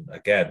session,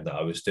 again, that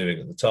I was doing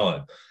at the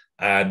time.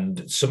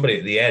 And somebody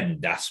at the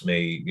end asked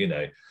me,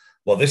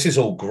 well, this is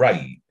all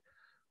great,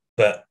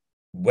 but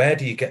where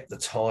do you get the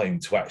time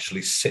to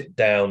actually sit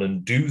down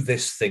and do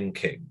this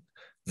thinking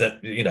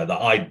that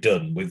I'd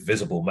done with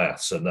Visible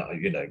Maths? And that,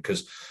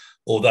 because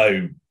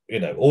although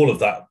all of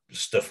that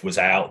stuff was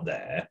out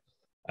there,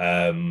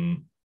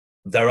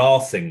 there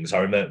are things I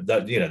remember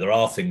that, there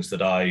are things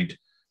that I'd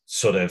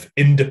sort of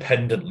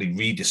independently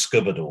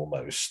rediscovered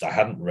almost. I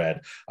hadn't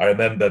read. I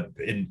remember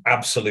in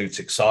absolute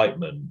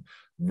excitement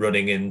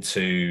running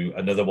into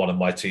another one of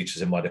my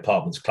teachers in my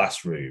department's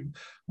classroom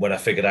when I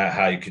figured out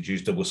how you could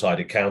use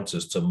double-sided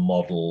counters to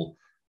model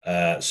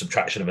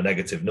subtraction of a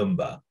negative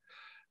number.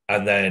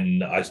 And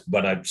then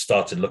when I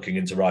started looking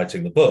into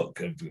writing the book,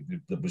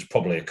 it was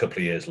probably a couple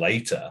of years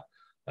later,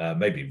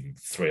 maybe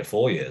 3 or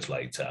 4 years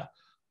later,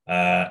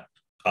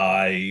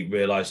 I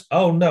realized,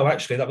 oh no,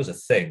 actually that was a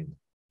thing.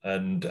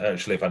 And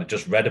actually, if I'd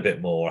just read a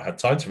bit more, had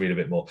time to read a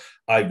bit more,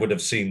 I would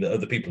have seen that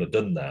other people had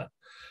done that.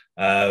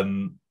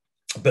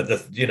 But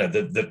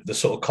the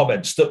sort of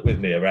comment stuck with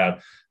me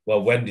around,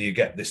 well, when do you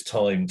get this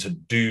time to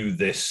do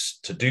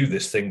this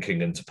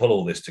thinking and to pull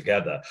all this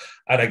together?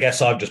 And I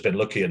guess I've just been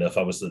lucky enough.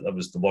 I was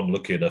the one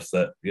lucky enough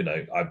that,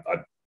 I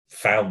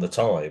found the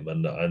time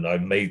and I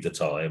made the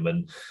time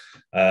and,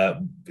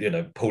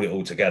 pulled it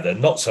all together.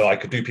 Not so I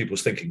could do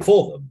people's thinking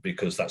for them,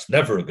 because that's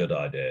never a good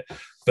idea,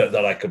 but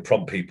that I could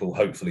prompt people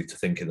hopefully to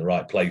think in the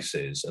right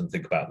places and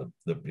think about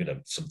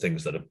some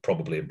things that are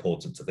probably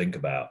important to think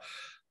about.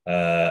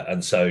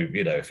 And so,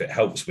 if it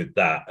helps with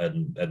that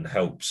and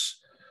helps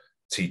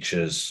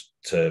teachers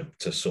to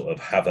sort of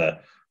have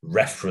a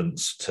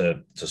reference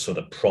to sort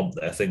of prompt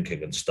their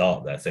thinking and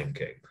start their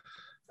thinking,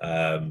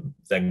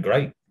 then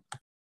great.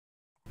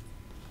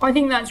 I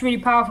think that's really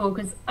powerful,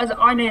 because as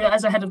I know,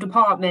 as a head of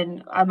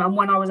department, and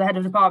when I was a head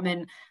of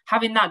department,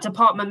 having that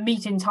department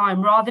meeting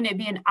time, rather than it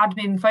being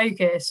admin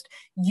focused,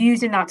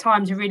 using that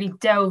time to really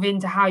delve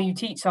into how you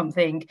teach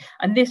something.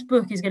 And this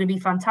book is going to be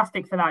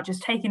fantastic for that,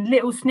 just taking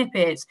little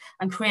snippets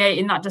and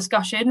creating that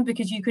discussion,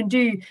 because you can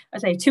do, I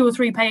say, 2 or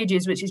 3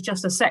 pages, which is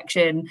just a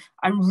section,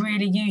 and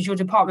really use your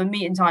department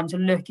meeting time to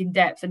look in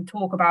depth and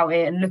talk about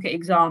it and look at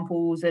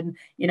examples and,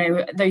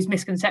 those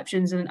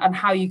misconceptions and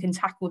how you can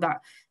tackle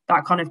that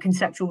kind of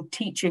conceptual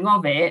teaching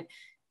of it,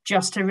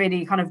 just to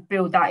really kind of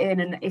build that in.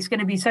 And it's going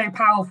to be so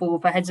powerful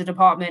for heads of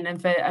department and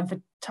for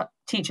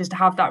teachers to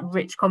have that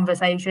rich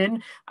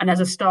conversation, and as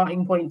a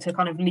starting point to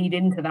kind of lead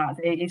into that,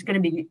 it's going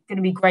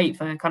to be great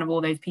for kind of all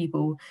those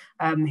people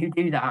who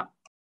do that.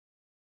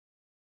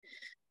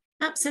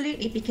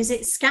 Absolutely, because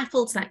it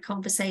scaffolds that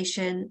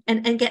conversation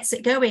and gets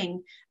it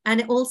going. And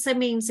it also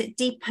means it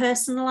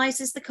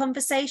depersonalizes the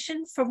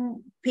conversation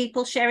from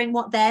people sharing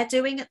what they're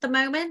doing at the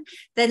moment.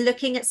 They're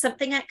looking at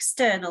something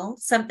external,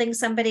 something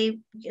somebody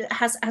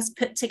has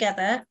put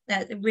together,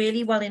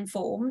 really well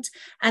informed,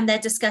 and they're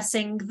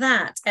discussing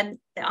that. And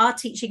our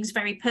teaching is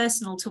very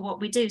personal to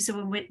what we do. So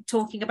when we're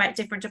talking about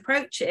different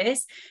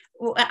approaches,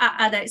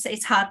 I don't say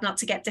it's hard not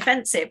to get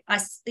defensive,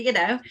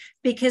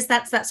 because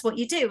that's what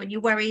you do, and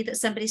you worry that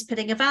somebody's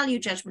putting a value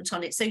judgment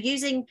on it. So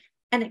using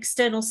an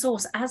external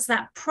source as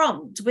that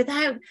prompt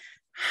without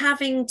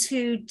having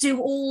to do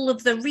all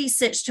of the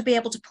research to be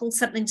able to pull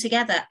something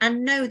together,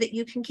 and know that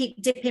you can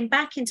keep dipping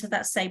back into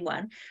that same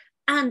one,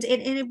 and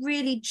in a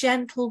really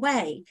gentle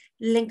way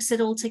links it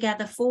all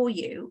together for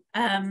you.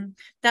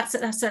 That's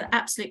an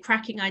absolute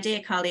cracking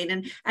idea,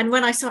 Carleen. And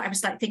when I saw it, I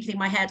was like thinking in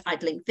my head,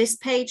 I'd link this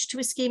page to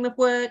a scheme of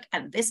work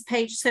and this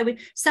page. So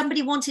if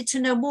somebody wanted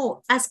to know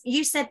more, as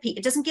you said, Pete,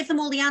 it doesn't give them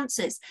all the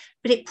answers,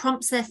 but it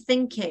prompts their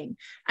thinking.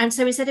 And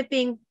so instead of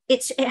being,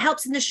 it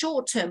helps in the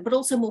short term, but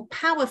also more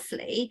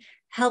powerfully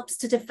helps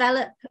to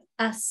develop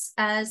us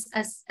as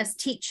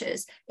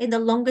teachers in the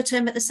longer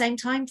term at the same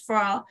time for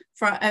our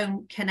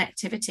own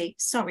connectivity.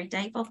 Sorry,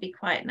 Dave, I'll be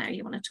quiet now.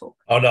 You want to talk?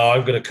 Oh no,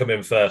 I'm going to come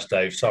in first,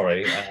 Dave.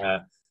 Sorry.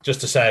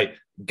 Just to say,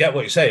 get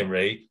what you're saying,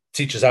 Ree.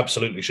 Teachers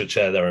absolutely should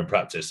share their own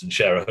practice and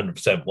share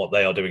 100% what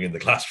they are doing in the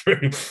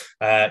classroom.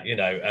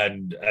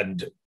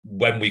 And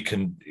when we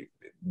can,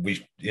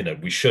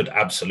 we should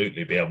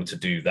absolutely be able to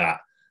do that.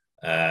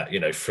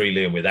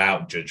 Freely and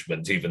without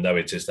judgment, even though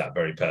it is that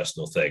very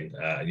personal thing.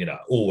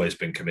 Always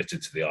been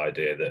committed to the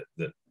idea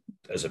that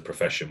as a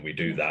profession we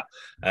do that.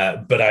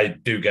 But I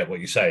do get what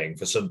you're saying.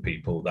 For some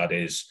people, that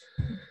is,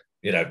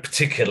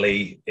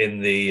 particularly in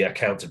the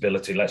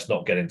accountability, let's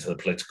not get into the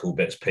political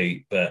bits,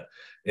 Pete, but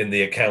in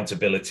the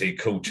accountability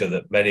culture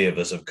that many of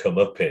us have come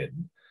up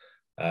in,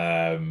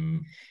 I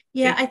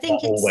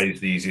think it's always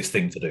the easiest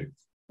thing to do.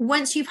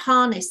 Once you've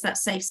harnessed that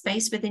safe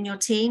space within your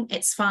team,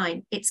 it's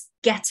fine. It's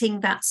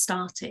getting that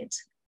started.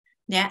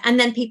 Yeah. And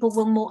then people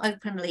will more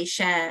openly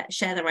share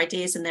their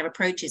ideas and their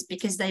approaches,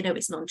 because they know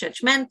it's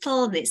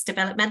non-judgmental and it's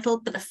developmental.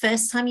 But the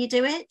first time you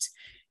do it,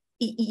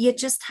 you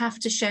just have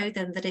to show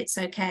them that it's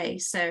okay.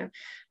 So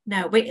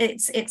no, we're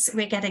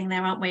getting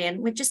there, aren't we? And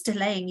we're just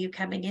delaying you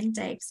coming in,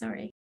 Dave.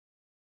 Sorry.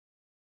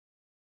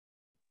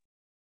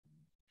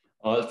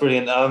 Oh, that's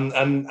brilliant.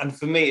 And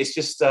for me, it's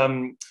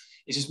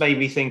just made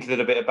me think a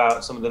little bit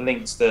about some of the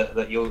links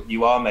that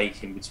you are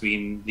making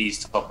between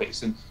these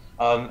topics.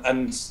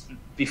 And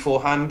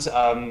beforehand,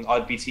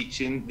 I'd be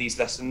teaching these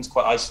lessons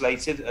quite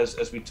isolated,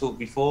 as we talked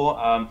before,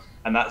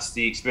 and that's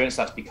the experience.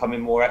 That's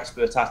becoming more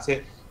expert at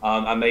it,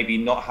 and maybe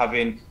not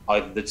having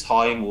either the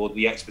time or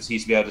the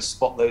expertise to be able to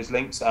spot those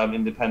links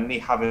independently.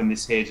 Having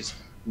this here just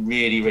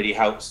really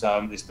helps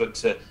this book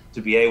to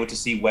be able to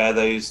see where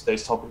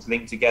those topics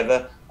link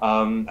together.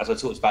 As I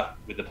talked about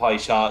with the pie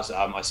charts,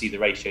 I see the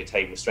ratio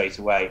table straight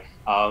away.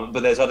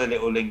 But there's other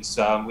little links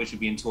which have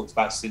been talked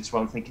about since,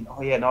 where I'm thinking,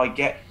 oh yeah, no, I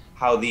get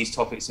how these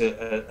topics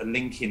are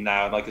linking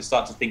now, and I can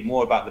start to think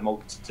more about the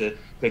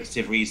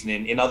multiplicative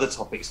reasoning in other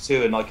topics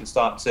too, and I can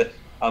start to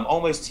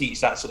almost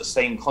teach that sort of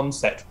same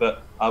concept,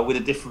 but with a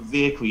different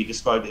vehicle. You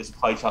described it as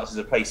pie charts as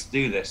a place to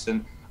do this,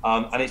 and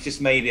it's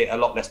just made it a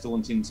lot less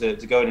daunting to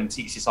go in and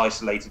teach this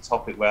isolated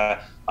topic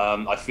where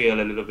I feel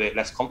a little bit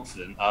less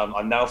confident.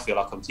 I now feel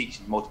like I'm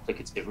teaching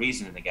multiplicative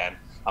reasoning again.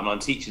 I'm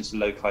teaching some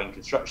low-code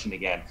construction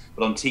again,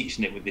 but I'm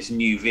teaching it with this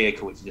new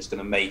vehicle, which is just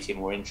going to make it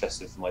more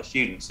interesting for my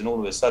students. And all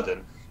of a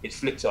sudden, it's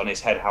flipped it on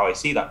its head how I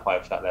see that pie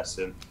chart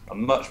lesson.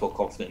 I'm much more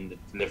confident in the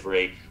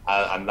delivery,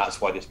 and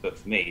that's why this book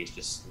for me is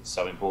just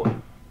so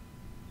important.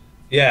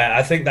 Yeah,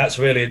 I think that's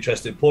a really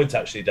interesting point,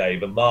 actually,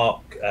 Dave. And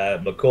Mark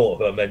McCourt,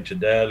 who I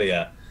mentioned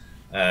earlier,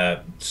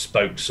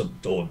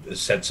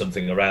 said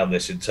something around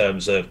this in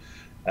terms of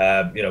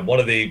one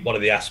of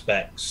the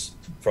aspects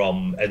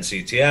from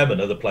NCTM and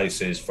other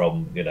places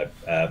from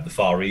the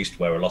Far East,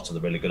 where a lot of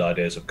the really good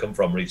ideas have come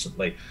from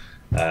recently,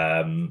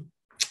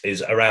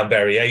 is around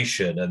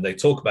variation. And they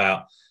talk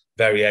about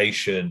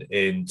variation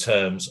in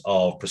terms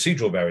of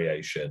procedural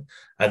variation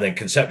and then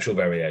conceptual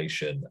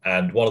variation.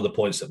 And one of the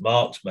points that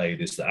Mark's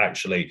made is that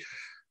actually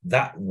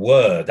that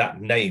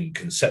name,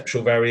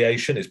 conceptual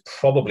variation, is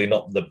probably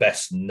not the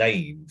best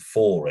name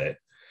for it,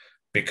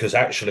 because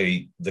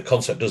actually the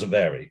concept doesn't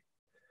vary.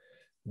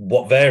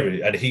 What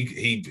vary, and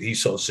he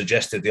sort of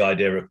suggested the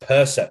idea of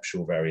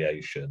perceptual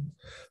variation,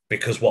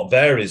 because what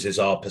varies is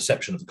our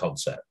perception of the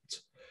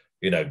concept,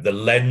 the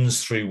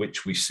lens through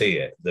which we see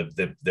it,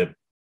 the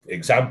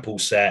example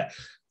set,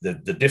 the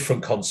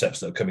different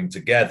concepts that are coming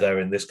together,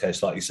 in this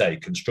case, like you say,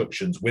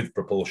 constructions with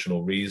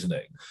proportional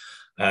reasoning.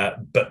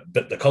 But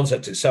the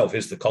concept itself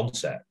is the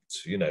concept.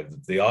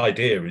 The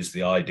idea is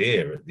the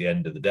idea at the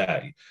end of the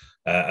day.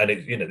 And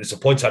it's a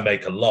point I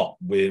make a lot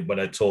when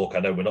I talk. I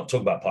know we're not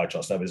talking about pie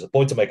charts now, but it's a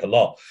point I make a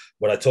lot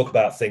when I talk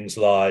about things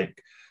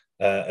like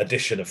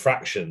addition of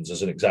fractions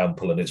as an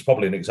example. And it's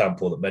probably an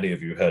example that many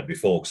of you heard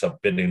before, because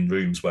I've been in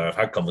rooms where I've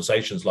had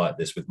conversations like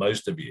this with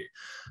most of you.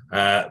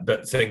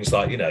 But things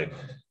like,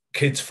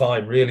 kids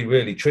find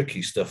really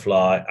tricky stuff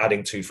like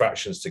adding two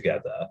fractions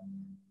together,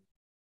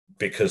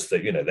 because they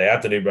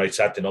add the numerators,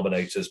 add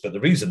denominators. But the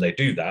reason they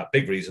do that,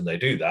 big reason they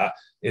do that,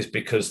 is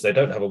because they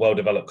don't have a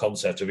well-developed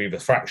concept of either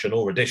fraction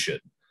or addition.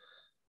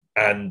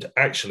 And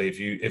actually,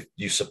 if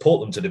you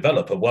support them to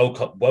develop a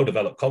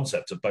well-developed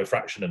concept of both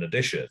fraction and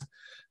addition,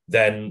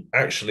 then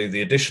actually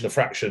the addition of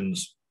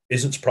fractions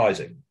isn't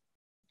surprising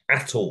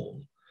at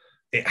all.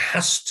 It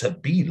has to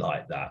be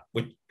like that,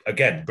 which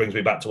again brings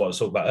me back to what I was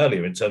talking about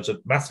earlier in terms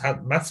of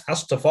maths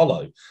has to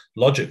follow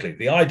logically.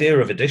 The idea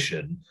of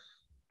addition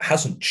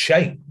hasn't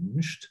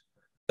changed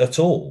at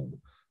all.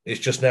 It's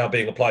just now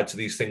being applied to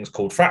these things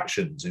called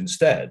fractions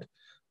instead.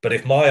 But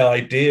if my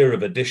idea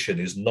of addition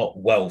is not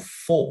well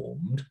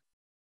formed,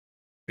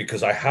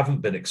 because I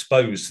haven't been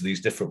exposed to these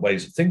different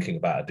ways of thinking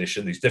about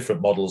addition, these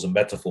different models and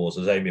metaphors,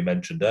 as Amy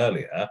mentioned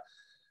earlier,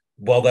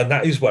 well, then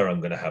that is where I'm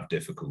going to have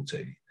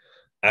difficulty.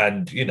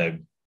 And,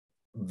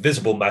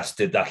 visible maths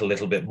did that a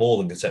little bit more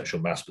than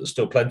conceptual maths, but there's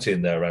still plenty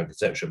in there around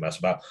conceptual maths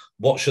about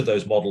what should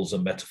those models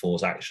and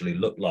metaphors actually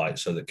look like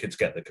so that kids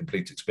get the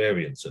complete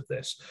experience of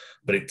this.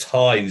 But it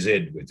ties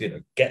in with,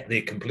 get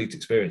the complete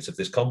experience of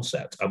this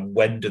concept, and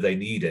when do they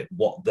need it?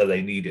 What do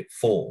they need it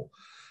for?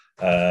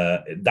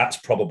 That's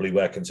probably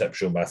where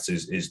conceptual maths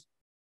is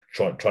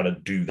trying to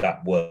do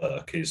that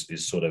work, is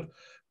sort of,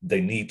 they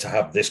need to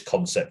have this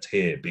concept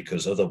here,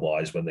 because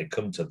otherwise when they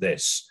come to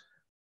this,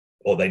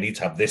 or they need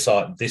to have this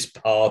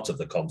part of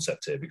the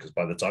concept here, because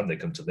by the time they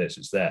come to this,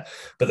 it's there.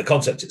 But the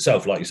concept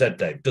itself, like you said,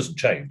 Dave, doesn't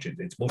change.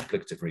 It's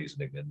multiplicative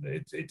reasoning, and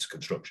it's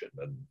construction,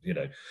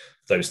 and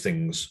those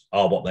things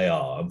are what they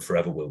are and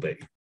forever will be.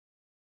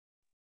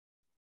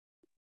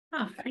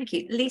 Oh, thank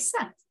you.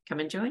 Lisa, come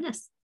and join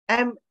us.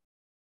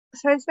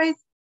 So I suppose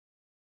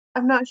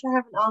I'm not sure I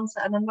have an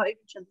answer, and I'm not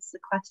even sure this is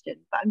a question,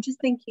 but I'm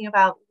just thinking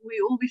about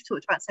we've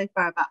talked about so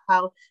far about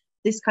how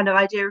this kind of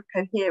idea of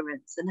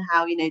coherence, and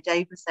how,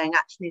 Dave was saying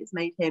actually it's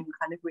made him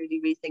kind of really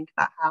rethink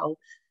about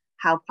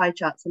how pie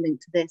charts are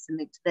linked to this and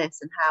linked to this,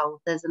 and how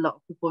there's a lot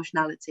of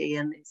proportionality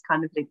and it's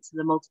kind of linked to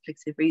the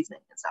multiplicative reasoning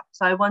and stuff.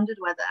 So I wondered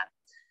whether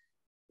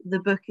the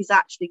book is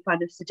actually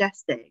kind of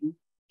suggesting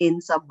in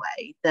some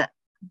way that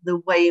the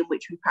way in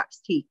which we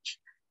perhaps teach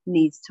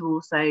needs to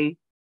also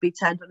be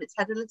turned on its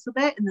head a little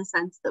bit, in the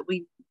sense that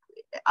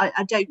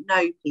I don't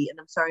know, Pete, and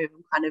I'm sorry if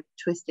I'm kind of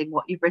twisting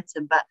what you've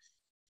written, but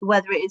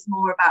whether it is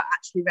more about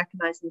actually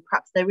recognizing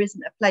perhaps there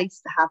isn't a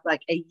place to have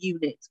like a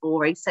unit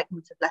or a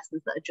segment of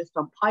lessons that are just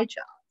on pie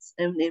charts.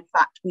 And in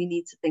fact, we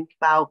need to think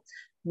about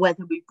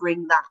whether we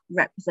bring that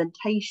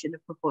representation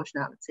of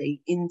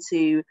proportionality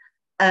into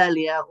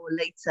earlier or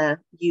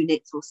later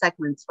units or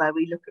segments where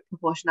we look at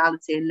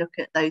proportionality and look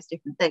at those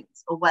different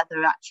things, or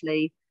whether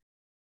actually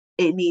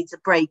it needs a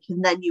break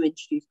and then you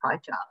introduce pie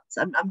charts.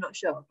 I'm not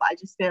sure, but I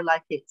just feel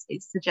like it's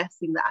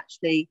suggesting that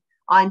actually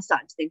I'm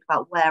starting to think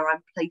about where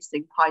I'm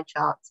placing pie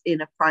charts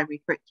in a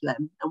primary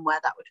curriculum and where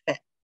that would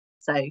fit.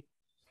 So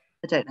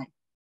I don't know.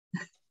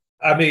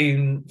 I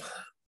mean,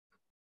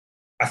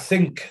 I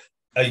think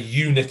a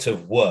unit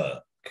of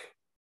work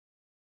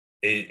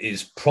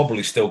is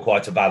probably still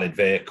quite a valid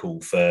vehicle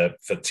for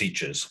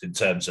teachers in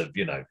terms of,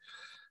 you know,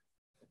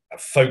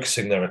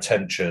 focusing their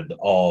attention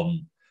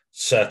on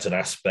certain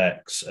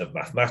aspects of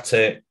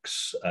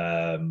mathematics.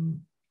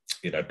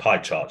 You know, pie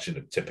charts, you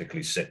know,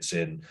 typically sits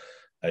in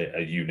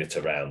a unit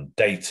around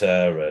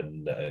data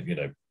and, you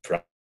know,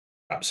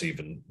 perhaps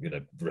even, you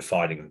know,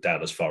 refining them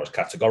down as far as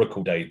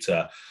categorical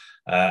data.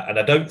 And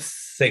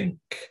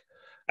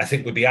I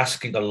think we'd be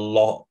asking a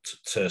lot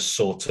to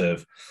sort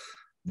of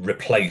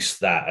replace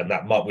that,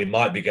 and we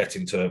might be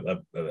getting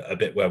to a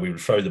bit where we would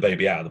throw the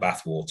baby out of the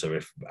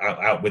bathwater,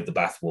 out with the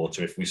bathwater,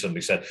 if we suddenly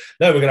said,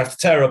 no, we're going to have to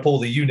tear up all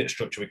the unit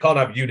structure, we can't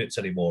have units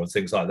anymore and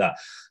things like that.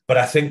 But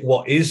I think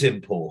what is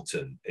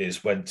important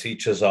is when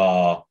teachers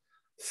are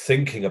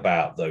thinking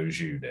about those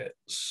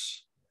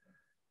units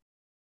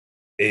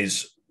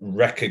is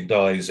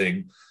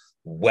recognizing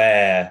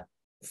where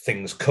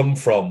things come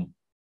from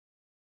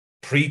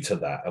pre to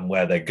that and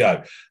where they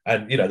go.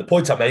 And, you know, the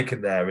point I'm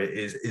making there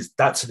is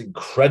that's an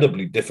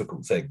incredibly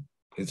difficult thing.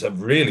 It's a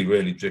really,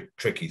 really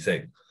tricky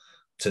thing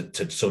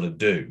to sort of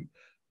do.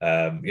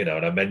 You know,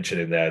 and I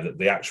mentioned in there that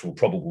the actual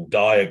probable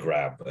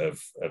diagram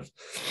of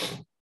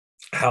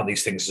how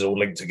these things are all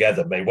linked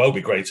together may well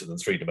be greater than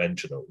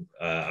three-dimensional.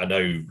 I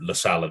know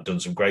LaSalle have done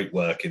some great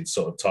work in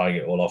sort of tying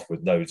it all off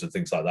with nodes and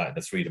things like that in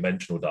a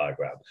three-dimensional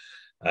diagram.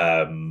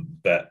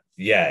 But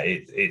yeah,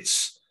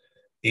 it's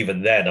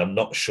even then, I'm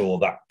not sure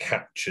that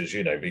captures,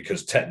 you know,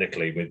 because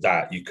technically with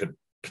that, you could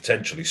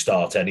potentially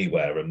start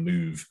anywhere and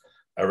move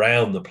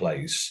around the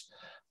place.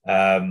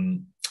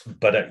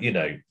 But, you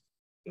know,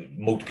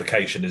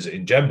 multiplication is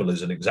in general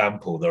as an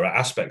example. There are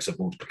aspects of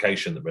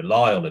multiplication that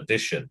rely on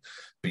addition,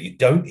 but you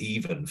don't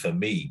even, for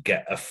me,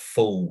 get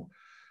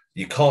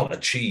you can't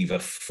achieve a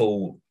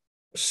full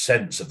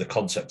sense of the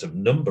concept of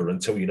number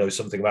until you know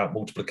something about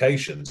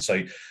multiplication.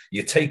 So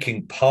you're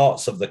taking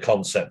parts of the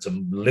concept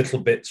and little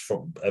bits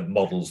from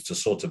models to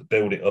sort of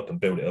build it up and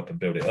build it up and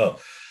build it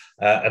up.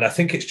 And I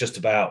think it's just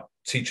about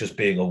teachers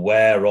being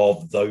aware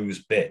of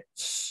those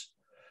bits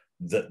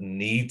that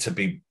need to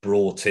be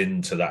brought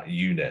into that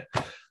unit.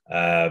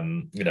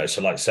 You know,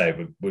 so like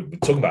say, we're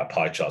talking about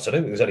pie charts. I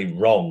don't think there's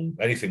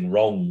anything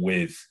wrong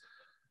with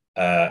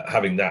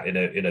having that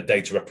in a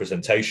data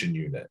representation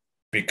unit.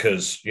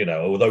 Because, you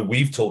know, although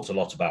we've talked a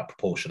lot about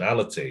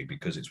proportionality,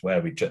 because it's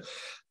where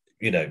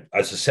you know,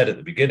 as I said at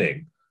the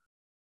beginning,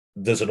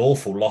 there's an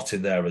awful lot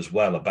in there as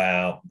well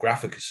about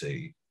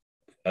graphicacy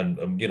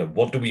and you know,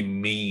 what do we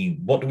mean?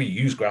 What do we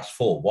use graphs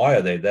for? Why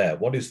are they there?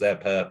 What is their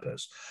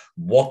purpose?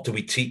 What do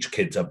we teach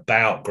kids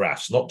about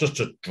graphs? Not just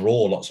to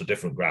draw lots of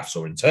different graphs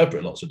or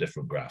interpret lots of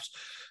different graphs,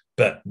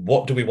 but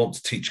what do we want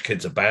to teach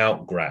kids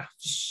about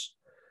graphs?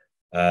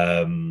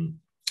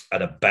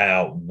 And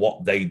about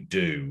what they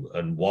do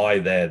and why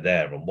they're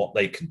there and what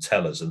they can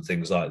tell us and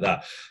things like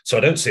that. So I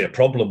don't see a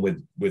problem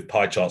with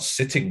pie charts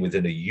sitting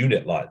within a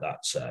unit like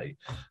that, say.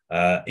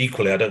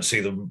 Equally, I don't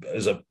see them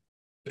as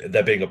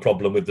there being a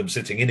problem with them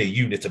sitting in a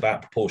unit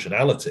about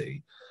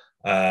proportionality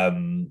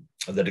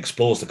that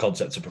explores the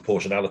concepts of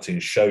proportionality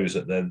and shows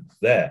that they're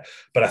there.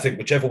 But I think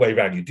whichever way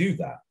around you do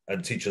that,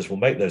 and teachers will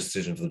make those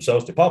decisions for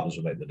themselves, departments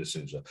will make the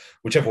decisions.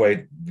 Whichever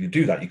way you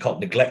do that, you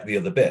can't neglect the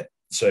other bit.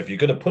 So if you're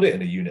going to put it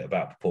in a unit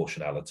about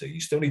proportionality, you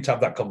still need to have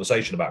that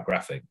conversation about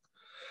graphing.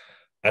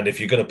 And if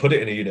you're going to put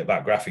it in a unit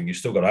about graphing, you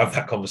still got to have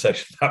that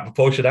conversation about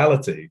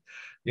proportionality,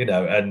 you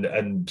know,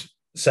 and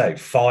say,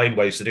 find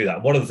ways to do that.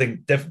 And one of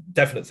the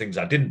definite things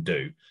I didn't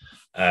do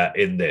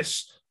in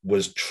this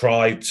was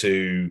try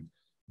to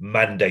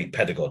mandate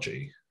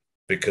pedagogy,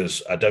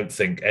 because I don't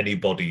think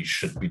anybody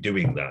should be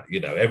doing that. You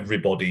know,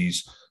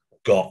 everybody's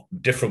got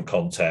different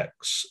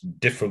contexts,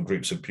 different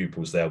groups of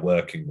pupils they're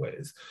working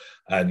with.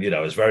 And, you know,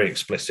 I was very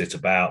explicit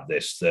about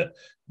this, that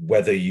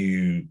whether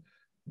you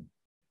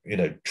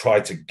know, try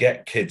to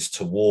get kids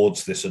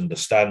towards this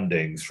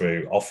understanding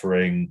through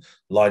offering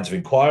lines of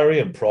inquiry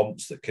and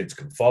prompts that kids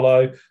can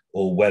follow,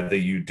 or whether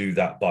you do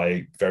that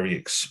by very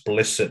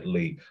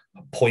explicitly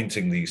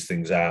pointing these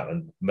things out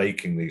and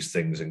making these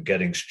things and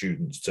getting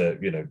students to,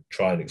 you know,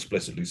 try and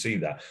explicitly see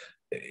that,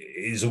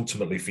 is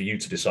ultimately for you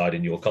to decide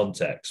in your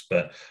context.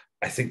 But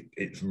I think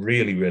it's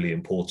really, really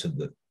important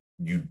that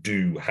you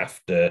do have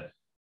to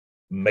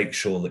make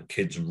sure that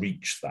kids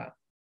reach that,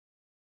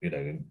 you know,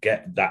 and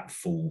get that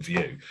full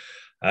view.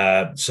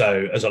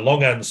 So as a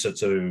long answer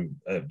to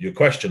your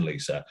question,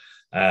 Lisa,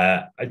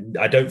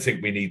 I don't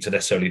think we need to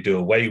necessarily do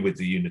away with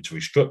the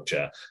unitary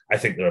structure. I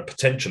think there are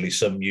potentially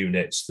some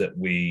units that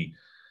we,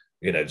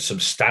 you know, some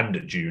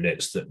standard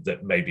units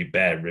that maybe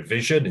bear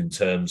revision in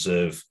terms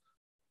of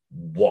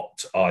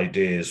what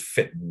ideas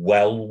fit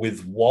well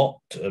with what,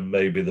 and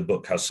maybe the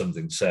book has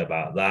something to say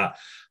about that.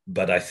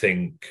 But I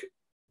think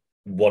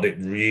what it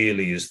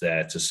really is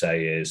there to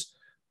say is,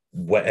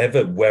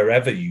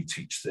 wherever you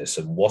teach this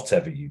and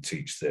whatever you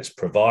teach this,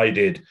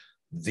 provided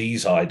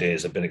these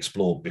ideas have been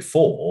explored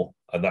before,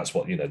 and that's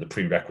what, the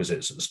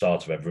prerequisites at the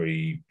start of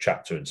every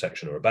chapter and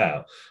section are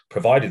about,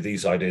 provided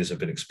these ideas have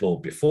been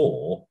explored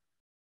before,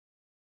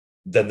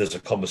 then there's a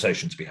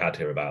conversation to be had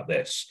here about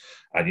this.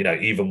 And,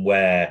 even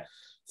where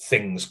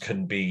things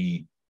can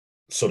be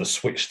sort of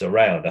switched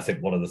around, I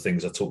think one of the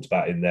things I talked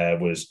about in there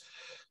was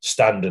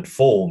standard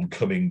form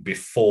coming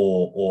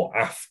before or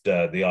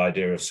after the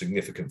idea of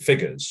significant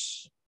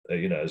figures,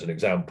 as an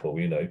example,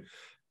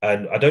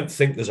 and I don't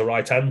think there's a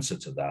right answer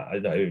to that. I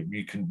know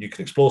you can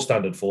explore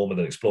standard form and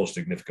then explore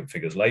significant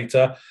figures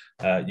later.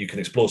 You can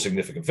explore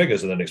significant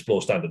figures and then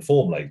explore standard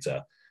form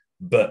later.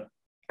 But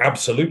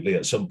absolutely,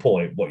 at some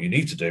point, what you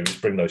need to do is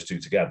bring those two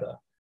together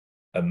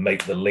and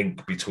make the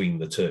link between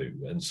the two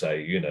and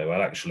say,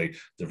 well, actually,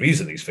 the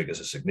reason these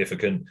figures are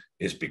significant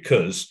is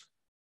because,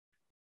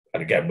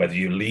 and again, whether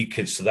you lead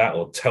kids to that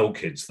or tell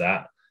kids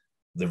that,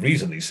 the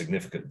reason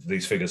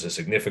these figures are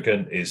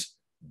significant is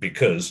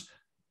because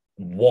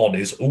 1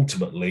 is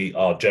ultimately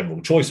our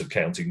general choice of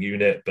counting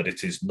unit, but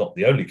it is not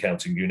the only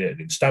counting unit.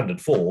 And in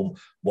standard form,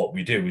 what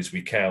we do is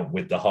we count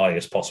with the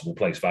highest possible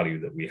place value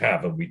that we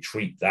have, and we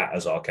treat that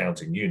as our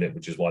counting unit,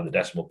 which is why the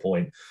decimal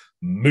point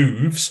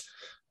moves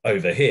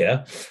over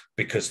here,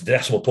 because the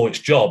decimal point's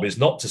job is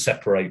not to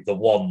separate the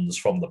ones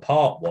from the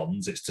part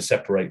ones, it's to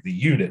separate the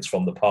units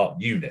from the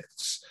part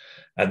units.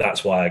 And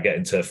that's why I get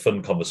into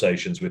fun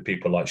conversations with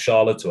people like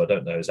Charlotte, who I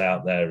don't know is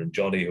out there, and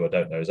Johnny, who I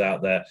don't know is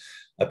out there,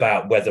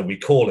 about whether we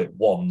call it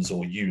ones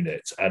or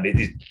units. And it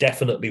is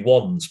definitely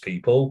ones,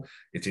 people.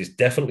 It is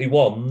definitely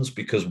ones,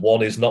 because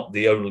 1 is not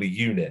the only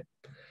unit.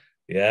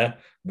 Yeah,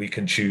 we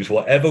can choose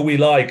whatever we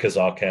like as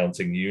our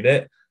counting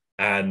unit.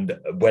 And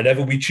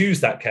whenever we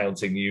choose that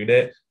counting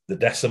unit, the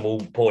decimal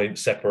point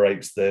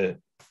separates the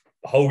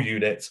whole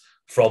unit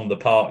from the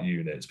part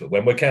units. But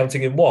when we're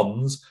counting in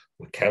ones,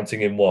 we're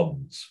counting in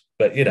ones.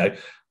 But,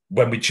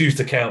 when we choose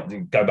to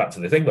count, go back to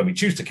the thing, when we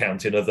choose to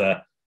count in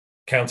other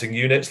counting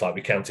units, like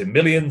we count in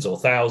millions or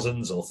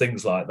thousands or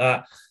things like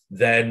that,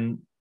 then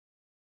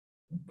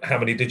how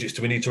many digits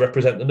do we need to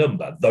represent the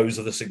number? Those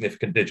are the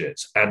significant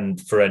digits,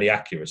 and for any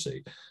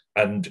accuracy.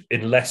 And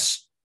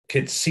unless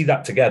kids see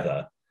that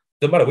together,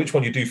 no matter which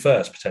one you do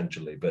first,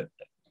 potentially, but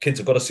kids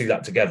have got to see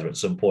that together at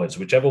some point. So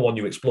whichever one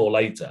you explore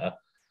later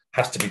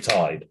has to be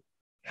tied.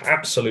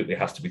 Absolutely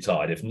has to be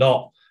tied. If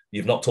not,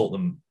 you've not taught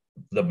them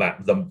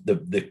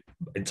the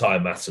entire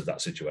maths of that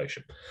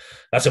situation.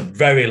 That's a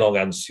very long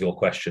answer to your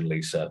question,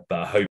 Lisa, but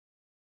I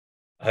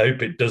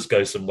hope it does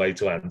go some way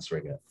to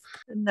answering it.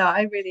 No,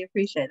 I really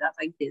appreciate that.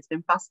 Thank you. It's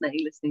been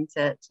fascinating listening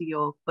to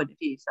your point of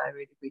view, so I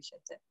really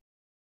appreciate it.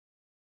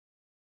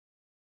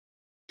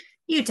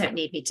 You don't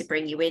need me to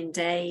bring you in,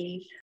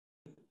 Dave.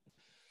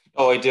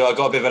 Oh, I do. I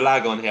got a bit of a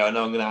lag on here. I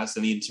know I'm going to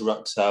accidentally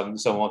interrupt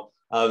someone.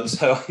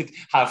 So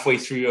halfway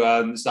through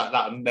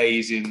that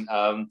amazing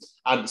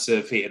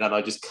answer, Peter, and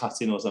I just cut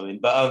in or something.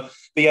 But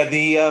yeah,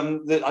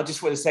 I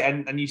just want to say,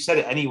 and you said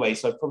it anyway,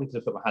 so I probably could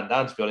have put my hand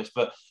down, to be honest.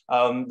 But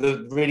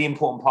the really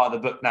important part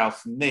of the book now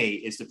for me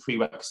is the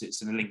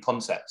prerequisites and the linked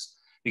concepts.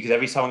 Because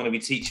every time I'm going to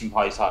be teaching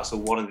pie charts or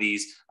one of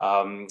these,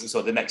 sort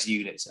of the next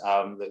unit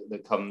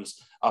that comes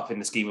up in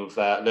the scheme of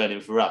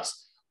learning for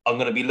us, I'm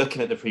going to be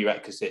looking at the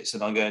prerequisites,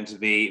 and I'm going to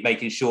be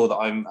making sure that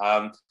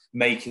I'm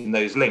making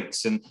those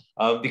links. And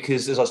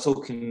because, as I was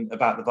talking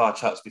about the bar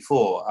charts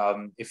before,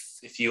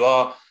 if you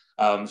are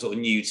sort of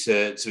new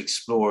to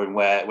exploring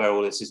where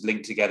all this is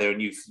linked together,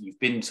 and you've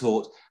been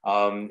taught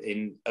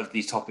of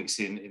these topics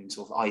in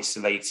sort of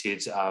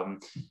isolated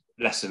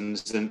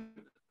lessons, and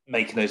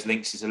making those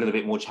links is a little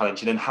bit more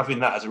challenging, and having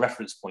that as a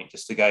reference point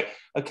just to go,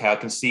 okay, I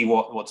can see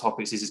what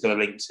topics this is going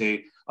to link to.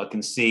 I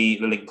can see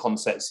the link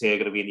concepts here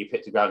going to be in your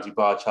pictograms, your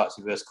bar charts,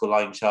 your vertical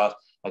line chart.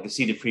 I can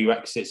see the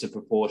prerequisites of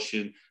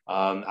proportion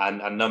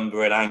and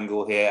number and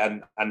angle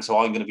here. And so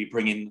I'm going to be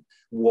bringing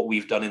what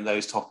we've done in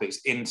those topics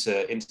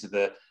into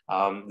the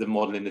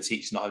modeling, the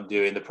teaching that I'm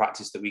doing, the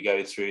practice that we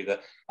go through,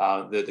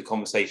 the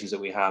conversations that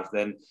we have.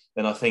 Then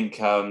I think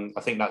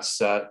that's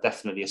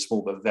definitely a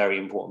small but very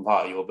important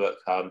part of your book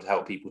to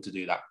help people to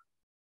do that.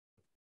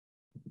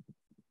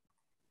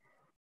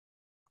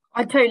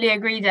 I totally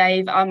agree,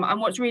 Dave.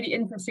 And what's really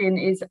interesting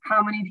is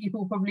how many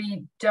people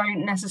probably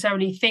don't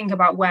necessarily think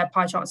about where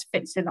pie charts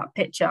fits in that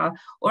picture,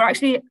 or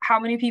actually how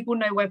many people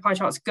know where pie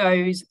charts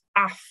goes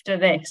after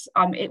this.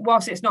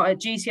 Whilst it's not at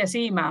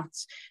GCSE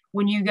maths,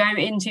 when you go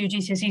into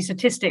GCSE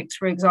statistics,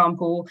 for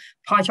example,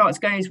 pie charts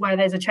goes where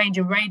there's a change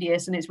in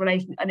radius and its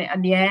relation,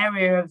 and the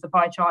area of the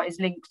pie chart is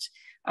linked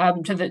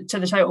to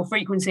the total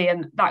frequency,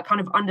 and that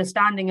kind of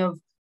understanding of.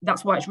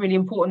 That's why it's really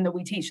important that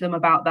we teach them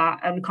about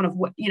that, and kind of,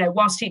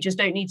 whilst teachers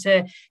don't need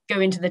to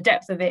go into the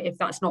depth of it if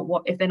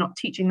they're not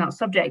teaching that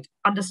subject,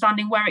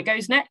 understanding where it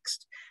goes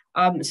next.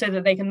 so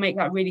that they can make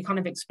that really kind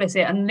of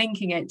explicit, and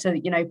linking it to,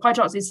 pie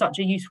charts is such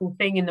a useful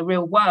thing in the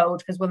real world,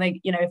 because when they,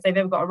 if they've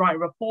ever got to write a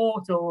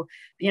report, or,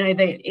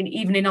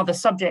 even in other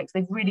subjects,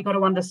 they've really got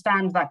to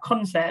understand that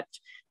concept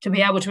to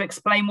be able to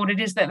explain what it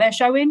is that they're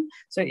showing.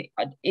 So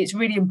it's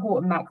really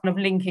important, that kind of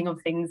linking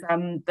of things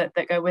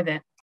that go with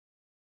it.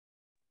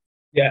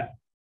 Yeah.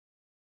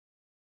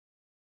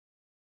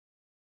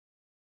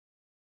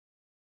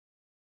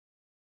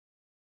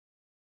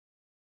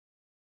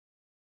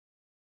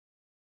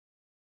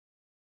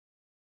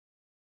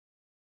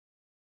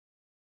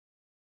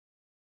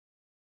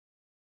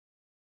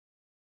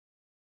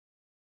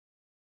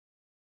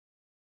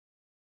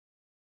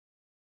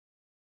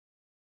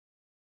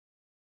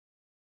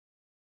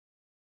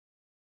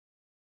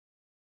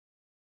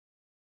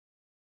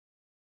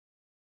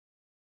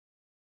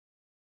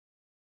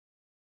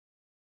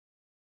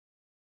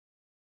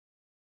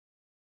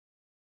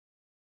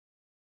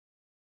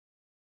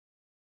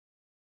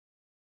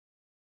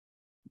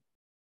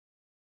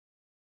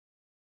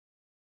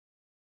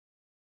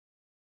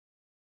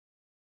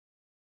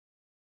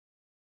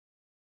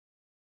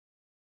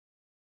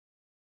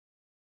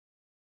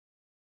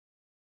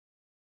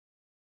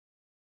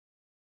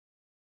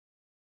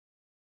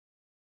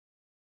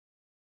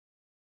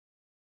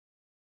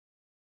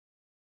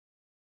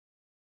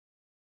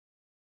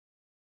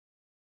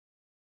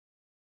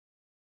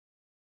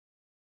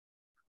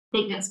 I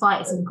think that's why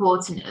it's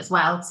important as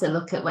well to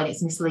look at when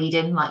it's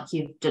misleading, like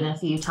you've done a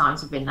few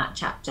times within that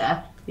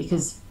chapter,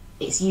 because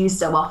it's used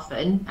so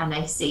often and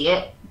they see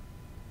it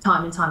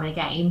time and time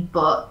again,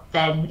 but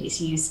then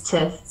it's used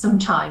to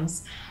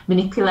sometimes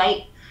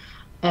manipulate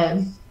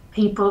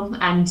people,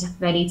 and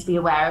they need to be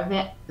aware of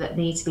it. That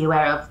need to be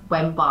aware of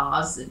when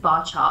bar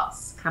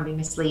charts can be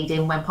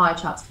misleading, when pie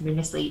charts can be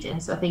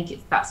misleading. So I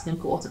think that's an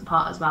important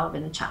part as well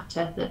within the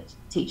chapter that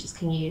teachers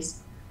can use.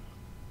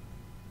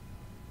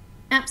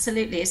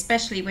 Absolutely,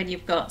 especially when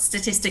you've got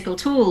statistical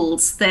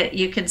tools that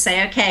you can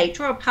say, okay,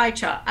 draw a pie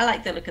chart. I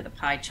like the look of the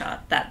pie chart.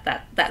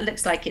 That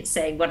looks like it's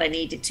saying what I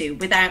need it to,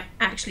 without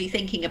actually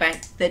thinking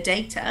about the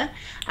data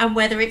and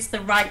whether it's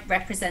the right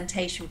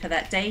representation for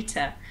that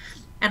data.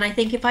 And I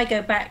think if I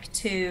go back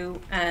to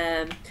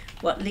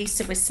what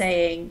Lisa was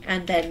saying,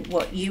 and then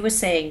what you were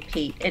saying,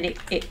 Pete, and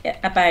it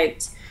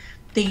about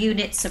the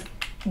units of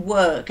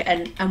work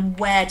and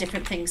where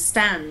different things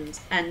stand,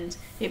 and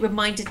it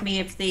reminded me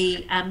of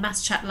the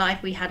Maths Chat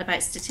Live we had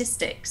about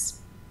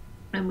statistics,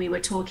 and we were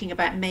talking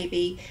about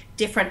maybe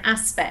different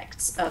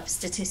aspects of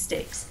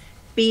statistics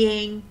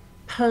being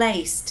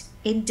placed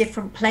in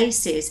different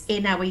places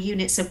in our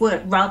units of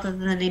work rather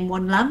than in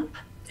one lump.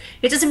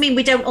 It doesn't mean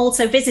we don't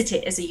also visit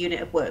it as a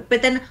unit of work,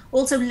 but then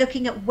also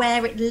looking at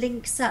where it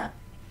links up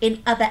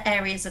in other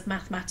areas of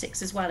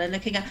mathematics as well, and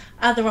looking at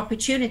other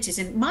opportunities.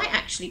 And it might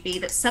actually be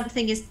that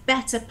something is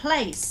better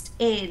placed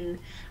in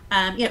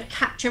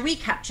capture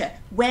recapture.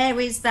 Where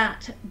is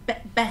that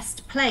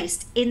best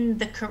placed in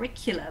the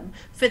curriculum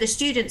for the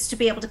students to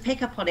be able to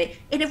pick up on it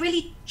in a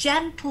really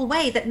gentle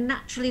way that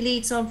naturally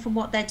leads on from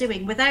what they're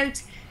doing,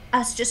 without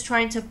us just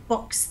trying to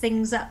box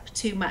things up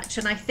too much.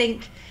 And I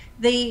think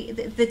the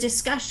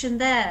discussion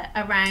there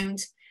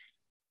around,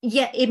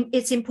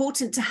 it's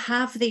important to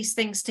have these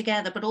things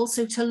together, but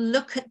also to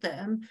look at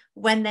them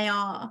when they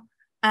are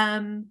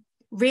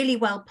really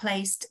well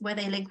placed, where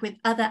they link with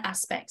other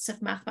aspects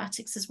of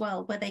mathematics as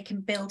well, where they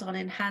can build on,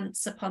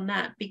 enhance upon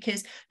that.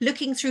 Because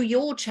looking through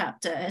your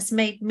chapter has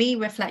made me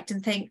reflect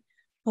and think,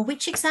 well,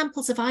 which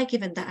examples have I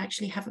given that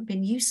actually haven't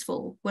been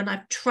useful when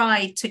I've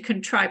tried to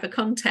contrive a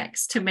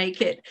context to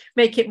make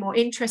it more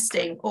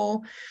interesting?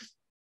 Or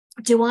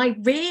do I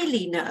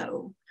really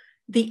know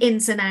the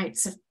ins and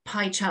outs of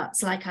pie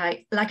charts like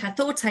I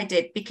thought I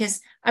did,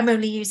 because I'm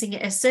only using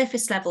it as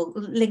surface level,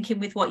 linking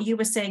with what you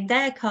were saying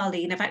there,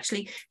 Carleen, of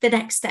actually the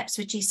next steps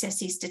with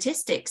GCSE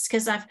statistics,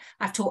 because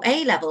I've taught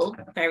A level,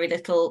 very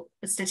little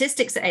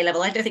statistics at A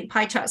level. I don't think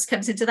pie charts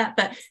comes into that,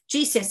 but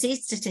GCSE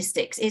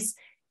statistics is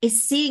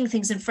seeing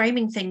things and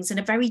framing things in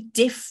a very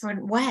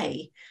different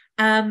way.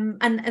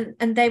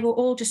 And they were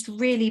all just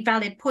really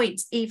valid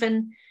points,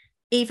 even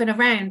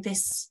around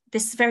this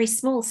very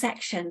small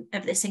section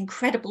of this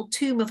incredible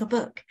tomb of a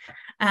book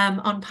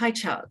on pie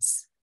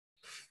charts.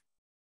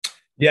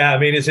 Yeah, I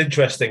mean, it's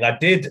interesting. I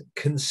did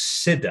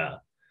consider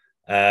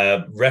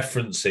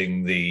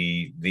referencing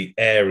the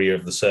area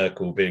of the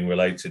circle being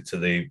related to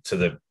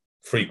the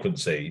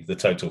frequency, the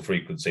total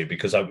frequency,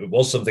 because it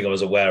was something I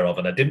was aware of,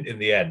 and I didn't in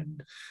the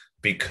end,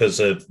 because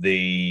of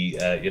the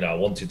I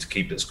wanted to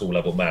keep it school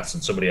level maths,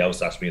 and somebody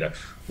else asked me,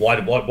 why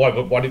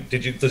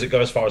did you, does it go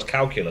as far as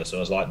calculus? And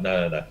I was like,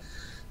 no,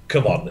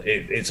 come on,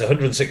 it's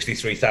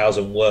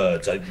 163,000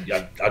 words.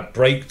 I'd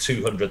break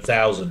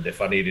 200,000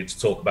 if I needed to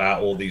talk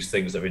about all these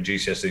things that are in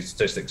GCSE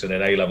statistics and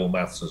in A-level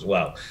maths as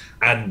well.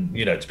 And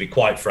to be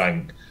quite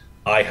frank,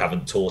 I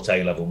haven't taught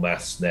A-level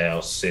maths now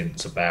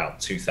since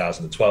about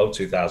 2012,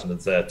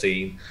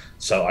 2013.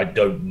 So I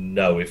don't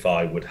know if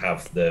I would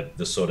have the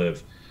sort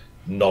of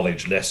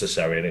knowledge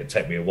necessary, and it'd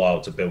take me a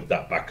while to build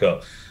that back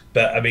up.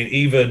 But I mean,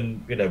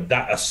 even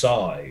that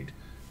aside,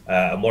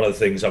 And one of the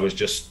things I was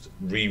just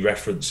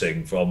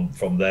re-referencing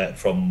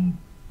from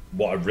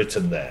what I've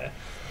written there,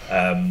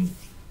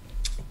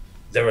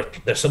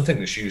 there's something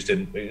that's used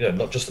in,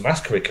 not just the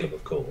maths curriculum,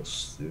 of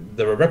course.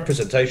 There are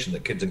representation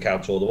that kids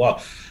encounter all the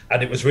while,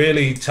 and it was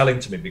really telling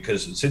to me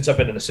because since I've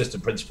been an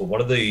assistant principal,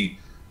 one of the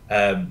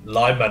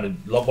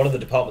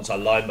departments I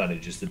line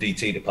manage is the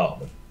DT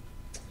department,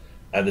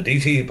 and the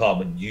DT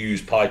department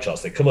use pie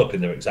charts. They come up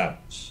in their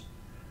exams,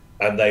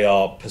 and they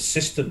are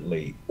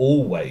persistently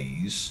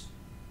always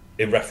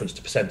in reference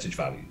to percentage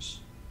values.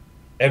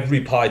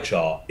 Every pie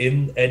chart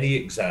in any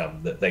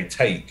exam that they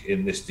take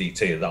in this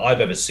DT that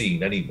I've ever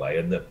seen anyway,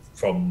 and that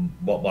from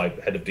what my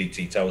head of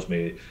DT tells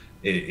me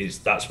is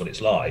that's what it's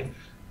like,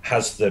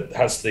 has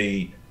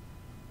the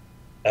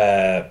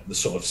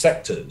sort of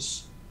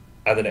sectors,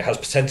 and then it has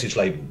percentage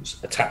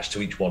labels attached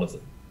to each one of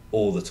them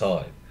all the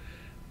time.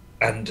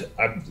 And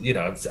I'm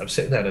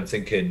sitting there and I'm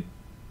thinking,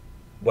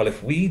 well,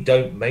 if we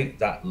don't make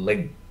that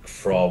link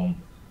from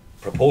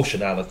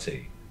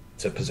proportionality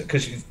to,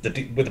 because with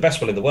the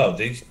best will in the world,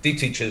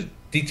 DT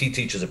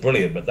teachers are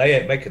brilliant, but they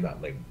ain't making that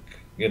link.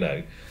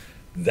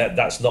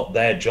 That's not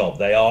their job.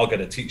 They are going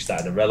to teach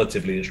that in a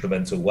relatively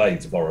instrumental way,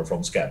 to borrow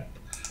from Skemp.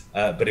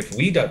 But if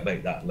we don't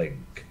make that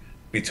link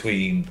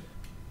between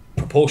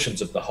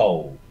proportions of the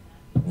whole,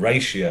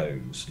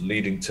 ratios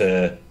leading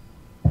to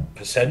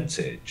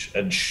percentage,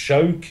 and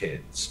show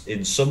kids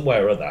in some way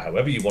or other,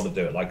 however you want to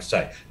do it, like I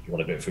say, if you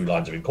want to do it through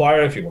lines of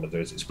inquiry, if you want to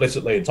do it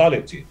explicitly, entirely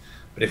up to you.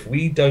 But if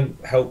we don't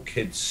help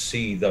kids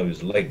see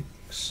those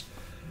links,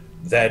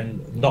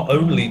 then not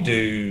only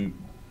do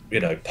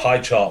pie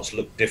charts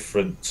look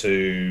different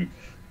to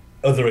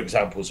other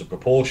examples of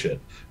proportion,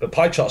 but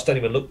pie charts don't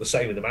even look the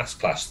same in the maths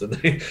class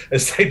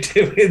as they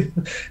do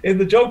in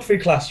the geography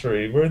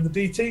classroom or in the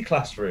DT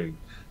classroom.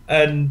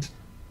 And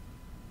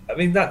I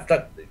mean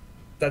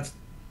that's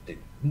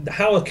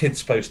how are kids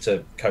supposed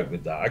to cope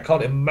with that? I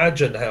can't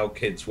imagine how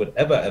kids would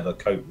ever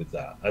cope with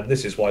that. And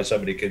this is why so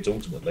many kids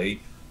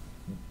ultimately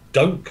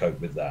don't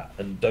cope with that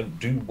and don't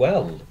do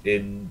well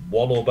in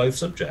one or both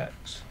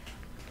subjects.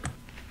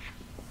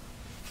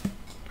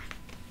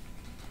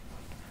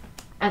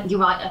 And you're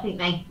right, I think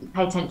they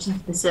pay attention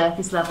to the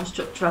surface level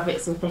structure of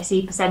it. So if they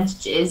see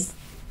percentages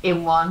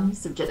in one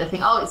subject, they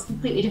think, oh, it's a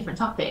completely different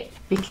topic,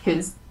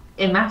 because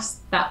in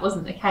maths that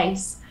wasn't the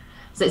case.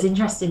 So it's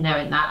interesting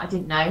knowing that. I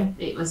didn't know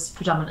it was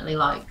predominantly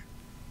like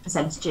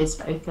percentages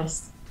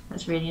focused.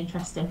 That's really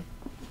interesting.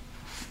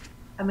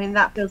 I mean,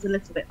 that feels a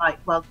little bit like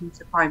welcome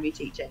to primary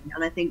teaching,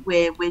 and I think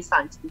we're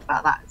starting to think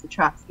about that as a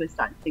trust. We're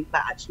starting to think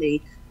about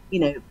actually,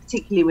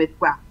 particularly with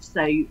graphs.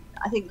 So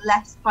I think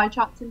less pie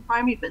charts in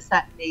primary, but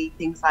certainly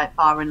things like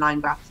bar and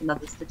line graphs and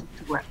other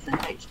statistical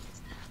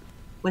representations.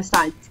 We're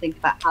starting to think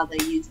about how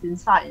they're used in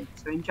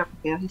science or in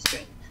geography or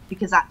history,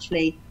 because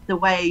actually the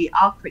way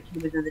our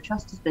curriculum within the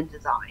trust has been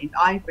designed,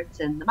 I've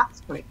written the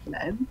maths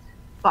curriculum,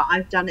 but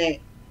I've done it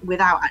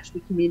without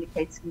actually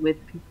communicating with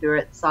people who are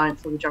at the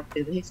science or the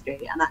geography or the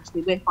history. And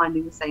actually we're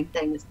finding the same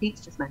thing as Pete's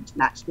just mentioned.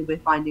 Actually we're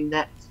finding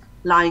that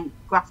line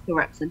graphical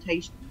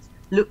representations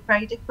look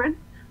very different,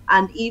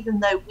 and even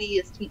though we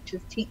as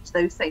teachers teach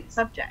those same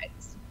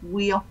subjects,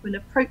 we often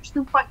approach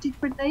them quite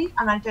differently,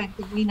 and I don't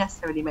think we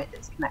necessarily make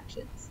those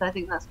connections. So I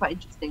think that's quite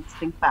interesting to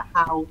think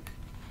about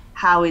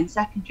how in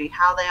secondary,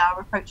 how they are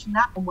approaching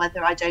that, and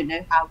whether, I don't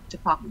know how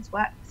departments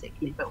work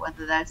particularly, but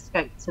whether there's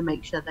scope to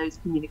make sure those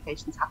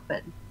communications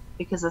happen,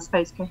 because I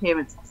suppose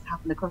coherence has to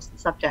happen across the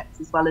subjects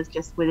as well as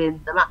just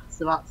within the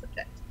maths of our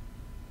subject.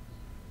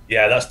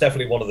 Yeah, that's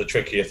definitely one of the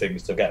trickier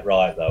things to get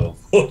right, though,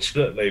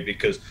 unfortunately,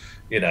 because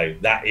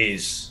that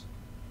is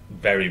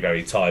very,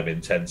 very time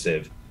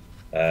intensive.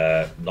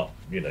 Not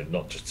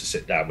just to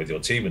sit down with your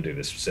team and do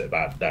this,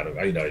 down.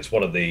 It's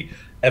one of the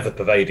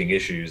ever-pervading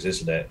issues,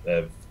 isn't it,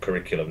 of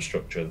curriculum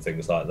structure and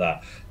things like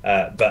that.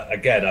 But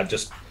again, I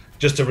just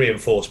to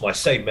reinforce my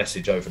same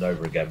message over and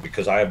over again,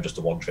 because I am just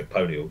a one-trick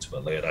pony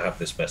ultimately, and I have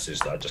this message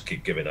that I just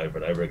keep giving over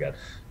and over again.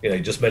 You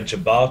just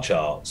mentioned bar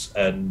charts,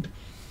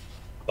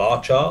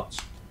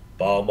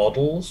 bar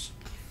models,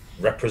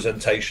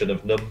 representation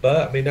of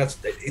number. I mean,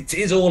 it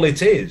is all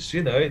it is.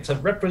 It's a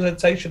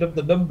representation of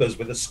the numbers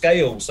with a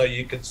scale so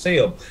you can see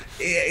them.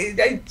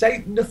 It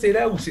ain't nothing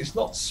else. It's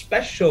not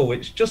special.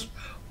 It's just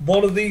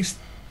one of these.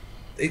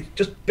 It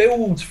just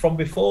builds from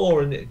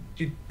before, and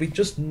we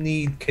just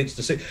need kids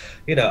to see.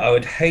 I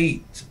would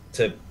hate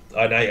to.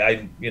 And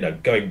I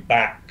going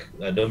back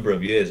a number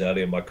of years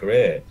early in my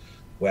career,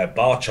 where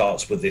bar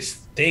charts were this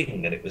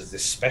thing, and it was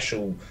this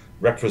special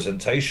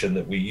representation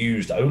that we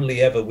used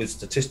only ever with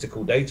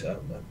statistical data.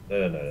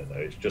 No.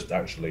 It's just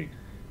actually,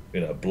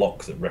 a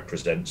block that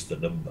represents the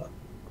number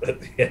at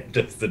the end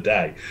of the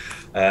day,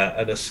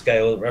 and a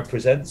scale that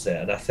represents it.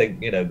 And I think,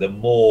 the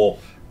more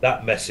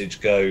that message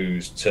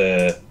goes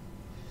to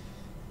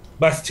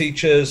math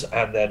teachers,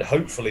 and then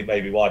hopefully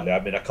maybe widely.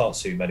 I mean, I can't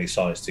see many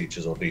science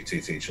teachers or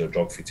DT teachers or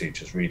geography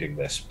teachers reading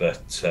this,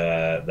 but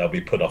they'll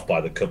be put off by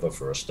the cover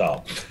for a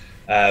start.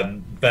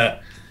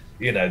 But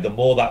the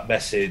more that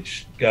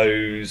message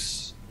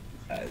goes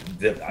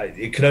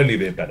it can only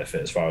be a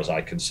benefit as far as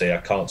I can see. I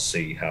can't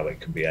see how it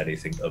can be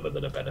anything other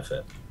than a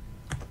benefit.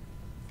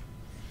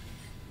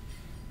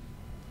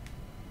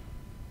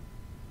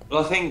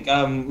 Well, I think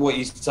what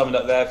you summed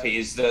up there, Pete,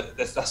 is that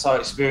that's our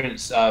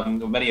experience, or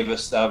many of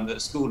us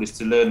at school, is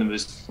to learn them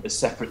as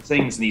separate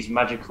things and these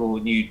magical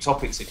new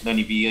topics that can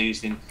only be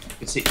used in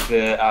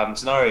particular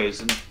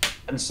scenarios.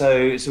 And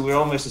so we're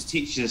almost, as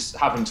teachers,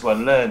 having to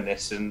unlearn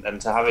this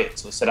and to have it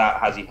sort of set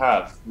out as you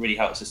have really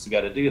helps us to be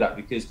able to do that,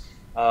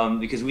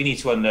 because we need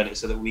to unlearn it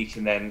so that we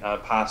can then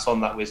pass on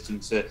that wisdom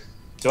to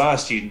our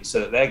students, so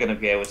that they're going to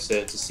be able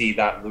to see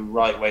that the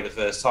right way the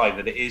first time,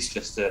 that it is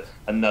just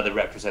another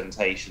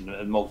representation,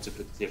 a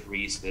multiplicative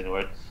reasoning,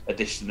 or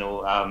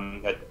additional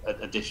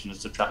addition and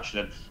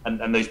subtraction,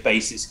 and those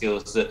basic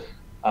skills that,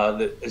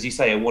 as you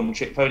say, a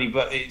one-trick pony.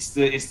 But it's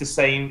the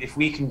same. If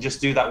we can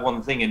just do that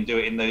one thing and do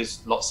it in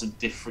those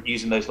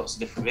using those lots of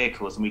different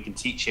vehicles, and we can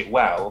teach it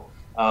well,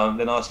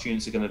 then our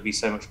students are going to be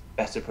so much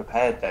better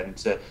prepared then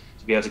to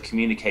be able to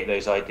communicate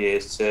those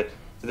ideas to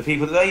the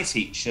people that they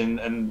teach,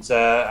 and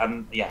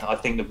yeah, I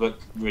think the book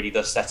really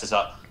does set us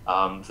up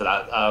for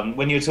that.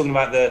 When you were talking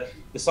about the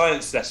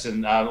science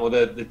lesson, or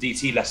the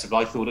DT lesson,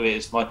 I thought of it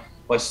as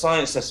my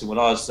science lesson when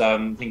I was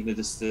thinking of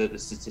the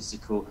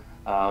statistical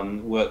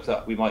work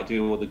that we might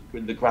do, or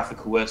the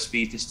graphical work,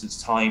 speed,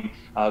 distance, time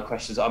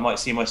questions that I might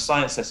see in my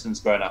science lessons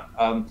growing up.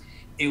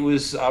 It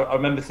was, I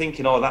remember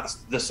thinking, oh, that's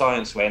the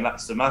science way and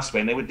that's the maths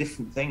way, and they were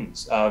different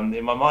things.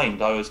 In my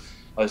mind, I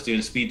was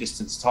doing speed,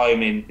 distance,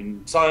 time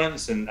in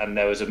science, and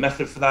there was a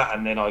method for that,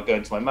 and then I go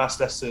into my maths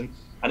lesson,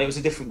 and it was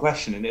a different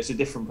question, and it was a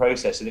different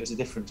process, and it was a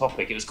different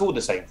topic. It was called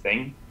the same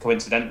thing,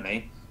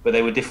 coincidentally, but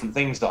they were different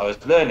things that I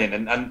was learning,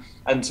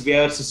 and to be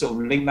able to sort of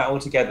link that all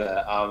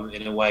together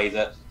in a way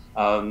that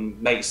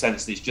makes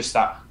sense. There's just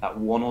that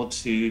one or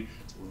two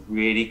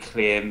really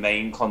clear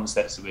main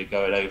concepts that we're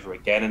going over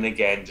again and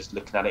again, just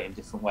looking at it in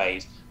different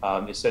ways.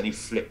 It certainly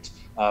flipped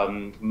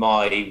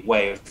my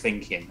way of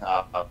thinking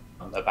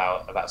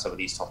about some of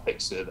these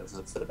topics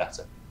for the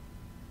better.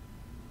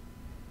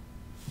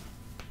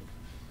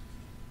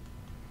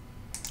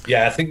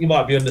 Yeah, I think you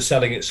might be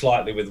underselling it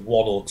slightly with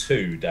one or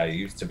two,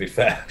 Dave, to be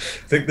fair.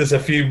 I think there's a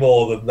few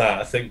more than that.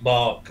 I think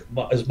Mark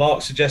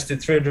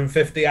suggested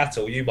 350.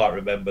 Atul, you might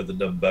remember the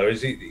number.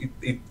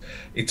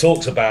 He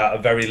talks about a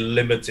very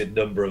limited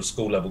number of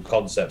school-level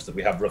concepts, that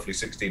we have roughly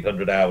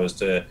 1,600 hours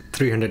to...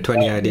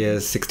 320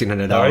 ideas,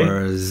 1,600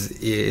 hours,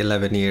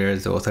 11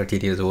 years or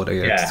 13 years older.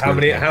 Yeah,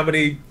 how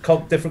many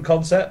different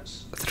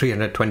concepts?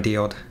 320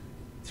 odd.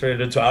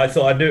 320. I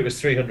thought I knew it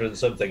was 300 and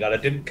something, and I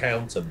didn't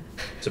count them,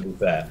 to be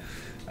fair.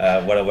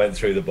 When I went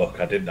through the book,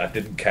 I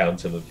didn't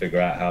count them and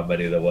figure out how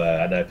many there were.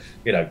 I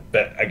know,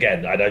 but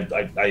again,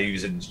 I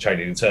use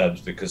training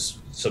terms because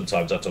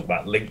sometimes I talk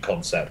about linked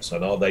concepts,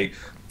 and are they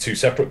two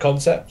separate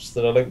concepts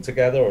that are linked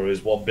together, or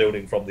is one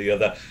building from the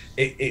other?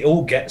 It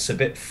all gets a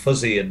bit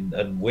fuzzy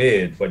and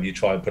weird when you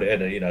try and put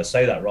it in. And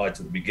say that right at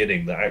the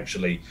beginning, that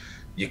actually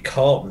you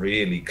can't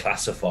really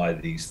classify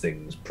these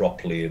things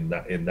properly in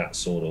that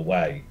sort of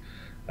way.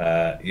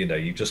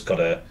 You've just got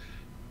to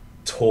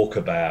talk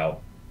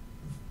about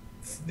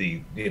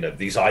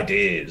these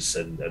ideas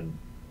and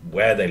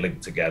where they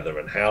link together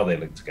and how they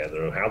link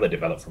together and how they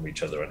develop from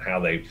each other and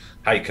how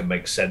you can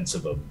make sense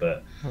of them.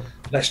 But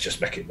let's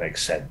just make it make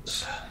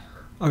sense.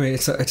 I mean,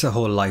 it's a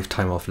whole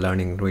lifetime of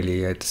learning,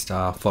 really. It's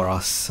for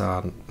us,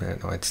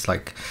 it's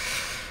like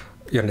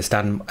you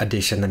understand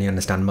addition, then you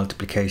understand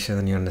multiplication,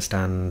 then you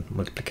understand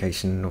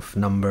multiplication of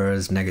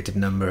numbers, negative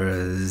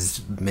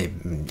numbers, maybe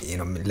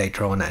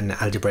later on, and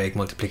algebraic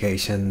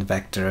multiplication,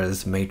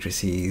 vectors,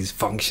 matrices,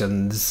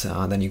 functions.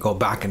 Then you go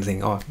back and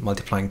think, oh,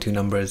 multiplying two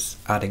numbers,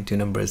 adding two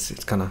numbers.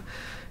 It's kind of,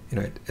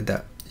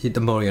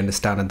 the more you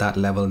understand at that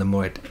level, the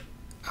more it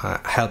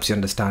helps you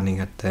understanding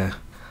at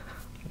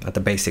the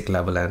basic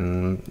level,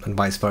 and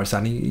vice versa.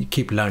 And you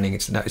keep learning.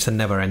 It's a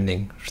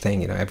never-ending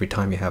thing. Every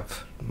time you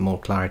have more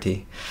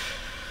clarity.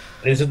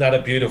 Isn't that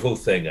a beautiful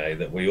thing,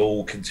 that we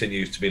all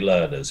continue to be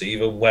learners,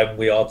 even when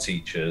we are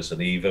teachers and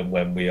even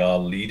when we are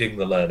leading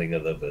the learning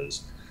of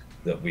others,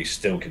 that we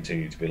still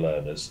continue to be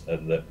learners,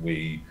 and that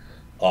we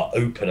are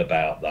open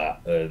about that,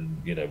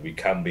 and we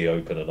can be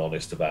open and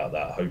honest about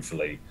that,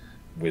 hopefully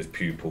with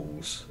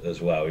pupils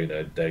as well.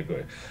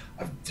 Dave,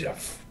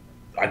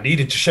 I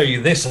needed to show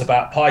you this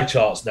about pie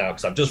charts now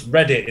because I've just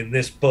read it in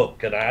this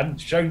book and I hadn't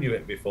shown you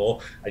it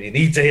before, and you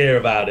need to hear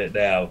about it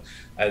now.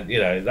 And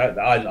that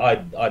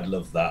I'd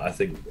love that. I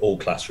think all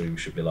classrooms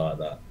should be like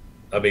that.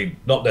 I mean,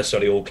 not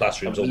necessarily all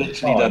classrooms all the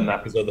time, done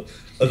that. Because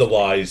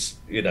otherwise,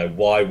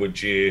 why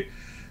would you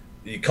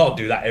can't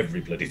do that every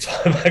bloody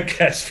time, I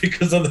guess,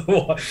 because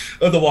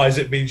otherwise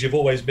it means you've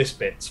always missed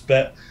bits.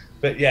 But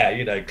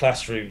yeah,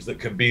 classrooms that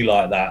can be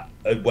like that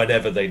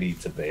whenever they need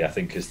to be, I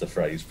think is the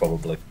phrase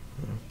probably.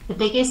 The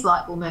biggest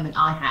light bulb moment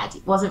I had,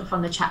 it wasn't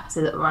from the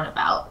chapter that we're on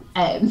about,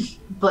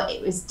 but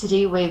it was to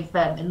do with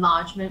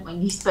enlargement,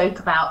 when you spoke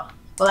about,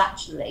 well,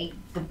 actually,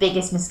 the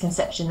biggest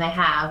misconception they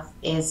have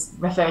is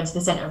referring to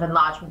the centre of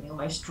enlargement. They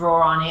almost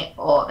draw on it,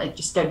 or they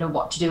just don't know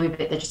what to do with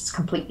it. They just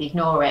completely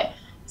ignore it.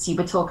 So you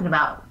were talking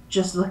about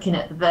just looking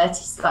at the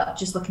vertices, like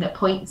just looking at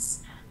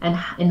points and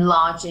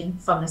enlarging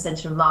from the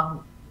centre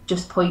along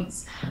just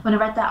points. When I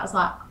read that, I was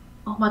like,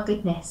 oh my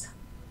goodness,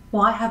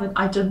 why haven't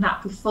I done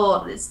that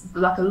before? It's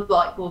like a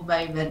light bulb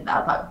moment. I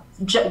was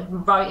like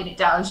writing it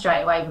down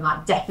straight away and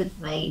like,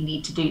 definitely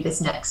need to do this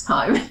next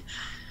time.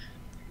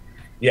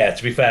 Yeah,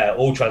 to be fair,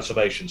 all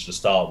transformations should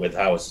start with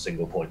how is a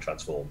single point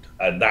transformed.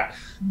 And that,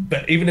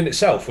 but even in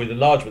itself, with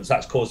enlargements,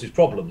 that's caused these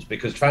problems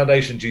because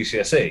foundation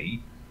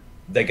GCSE,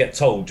 they get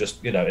told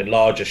just, you know,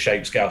 enlarge a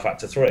shape scale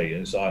factor 3.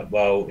 And it's like,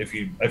 well, if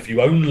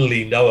you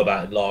only know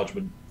about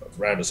enlargement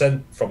from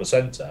a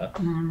centre,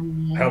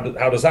 how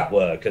does that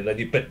work? And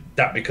then but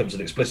that becomes an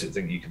explicit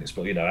thing you can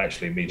explore. You know,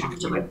 actually means you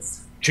can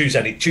choose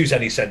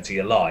any centre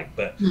you like.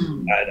 But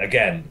and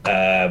again,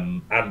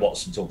 Anne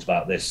Watson talks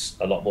about this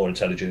a lot more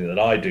intelligently than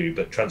I do.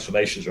 But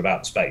transformations are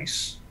about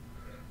space;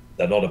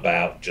 they're not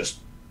about just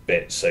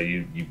bits. So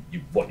you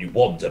what you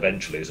want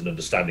eventually is an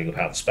understanding of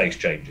how the space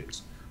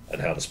changes and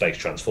how the space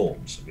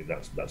transforms. I mean,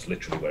 that's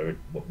literally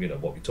what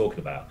we're talking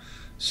about.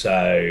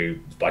 So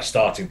by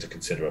starting to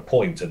consider a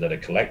point and then a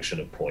collection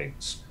of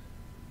points,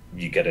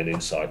 you get an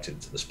insight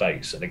into the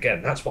space. And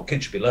again, that's what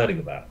kids should be learning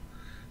about.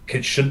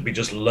 Kids shouldn't be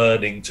just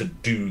learning to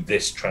do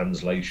this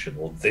translation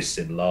or this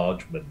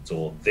enlargement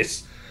or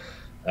this,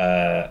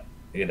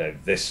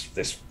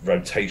 this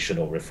rotation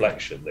or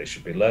reflection. They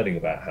should be learning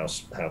about how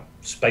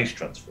space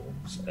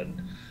transforms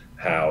and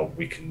how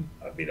we can,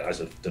 as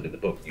I've done in the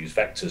book, use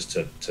vectors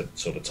to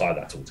sort of tie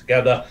that all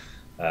together.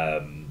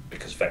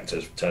 Because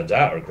vectors, turns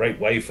out, are a great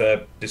way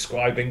for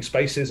describing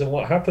spaces and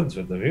what happens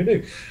with them. Who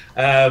knew?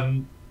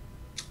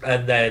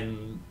 And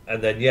then,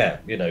 yeah,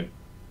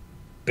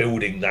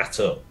 building that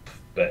up.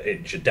 But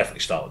it should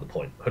definitely start with the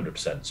point,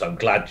 100%. So I'm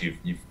glad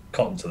you've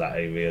gotten to that,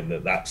 Amy, and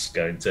that's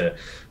going to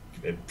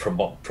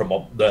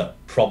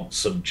prompt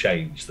some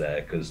change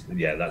there, because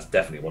that's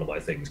definitely one of my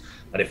things.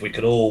 And if we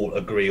can all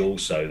agree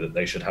also that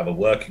they should have a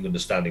working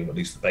understanding of at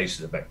least the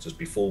basis of vectors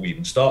before we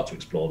even start to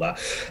explore that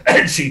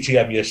in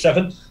CTM Year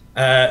 7,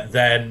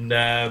 then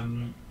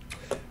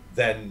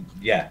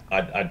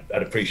I'd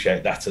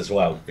appreciate that as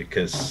well,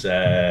 because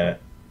I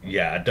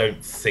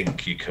don't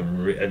think you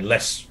can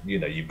unless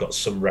you've got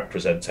some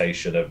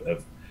representation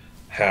of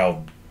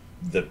how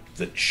the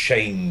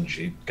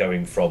change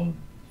going from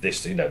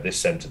this this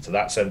centre to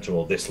that centre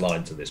or this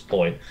line to this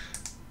point.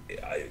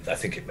 I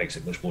think it makes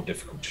it much more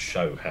difficult to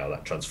show how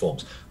that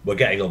transforms. We're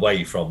getting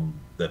away from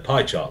the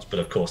pie charts, but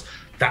of course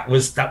that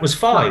was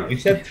fine. We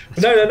said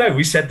no.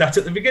 We said that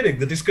at the beginning.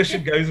 The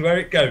discussion goes where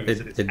it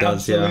goes. It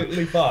does,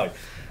 absolutely fine.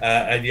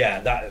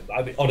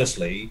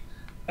 Honestly,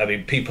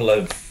 people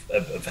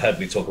have heard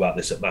me talk about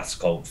this at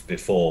MathsConf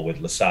before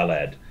with LaSalle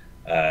Ed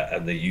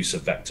and the use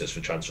of vectors for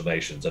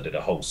transformations. I did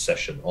a whole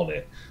session on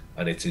it.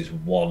 And it is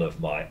one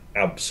of my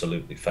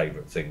absolutely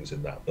favourite things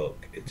in that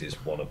book. It is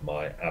one of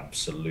my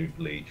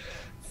absolutely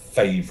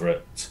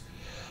favourite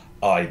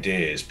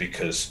ideas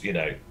because,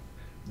 there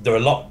are a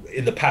lot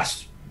in the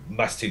past,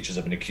 maths teachers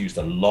have been accused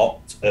a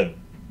lot of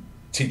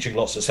teaching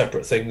lots of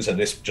separate things and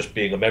this just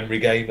being a memory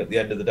game at the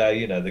end of the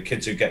day. The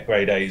kids who get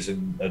grade A's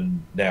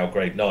and now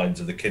grade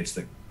 9s are the kids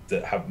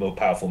that have more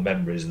powerful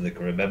memories and they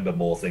can remember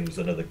more things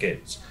than other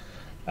kids.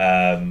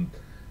 And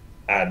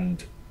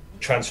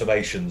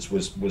transformations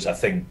was I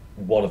think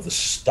one of the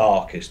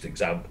starkest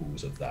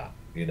examples of that,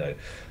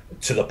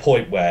 to the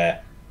point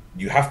where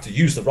you have to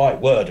use the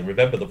right word and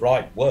remember the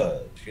right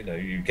word.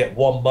 You get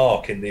 1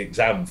 mark in the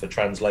exam for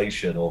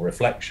translation or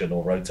reflection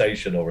or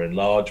rotation or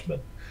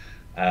enlargement,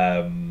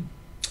 and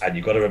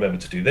you've got to remember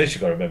to do this,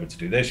 you've got to remember to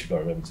do this, you've got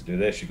to remember to do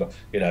this, you've got,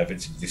 if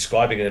it's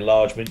describing an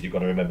enlargement, you've got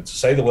to remember to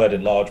say the word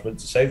enlargement,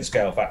 to say the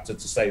scale factor,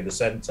 to say the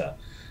centre.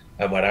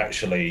 And when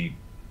actually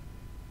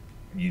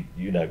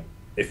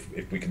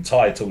if we can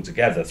tie it all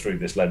together through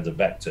this lens of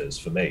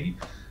vectors, for me,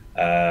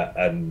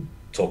 and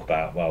talk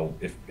about, well,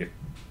 if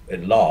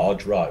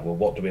enlarge, right, well,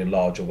 what do we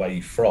enlarge away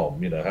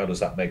from? How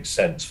does that make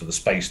sense for the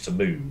space to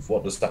move?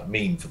 What does that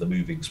mean for the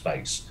moving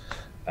space?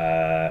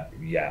 I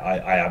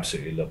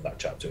absolutely love that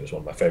chapter. It's one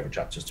of my favourite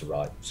chapters to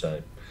write.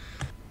 So.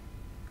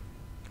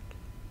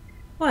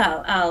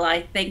 Well, all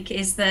I think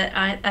is that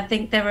I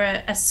think there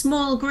were a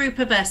small group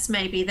of us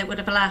maybe that would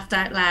have laughed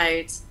out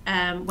loud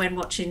when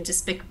watching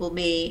Despicable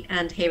Me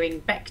and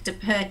hearing Vector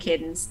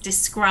Perkins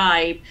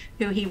describe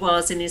who he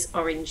was in his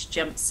orange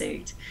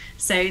jumpsuit.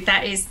 So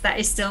that is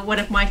still one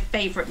of my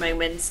favourite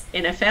moments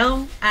in a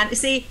film. And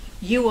see,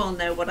 you all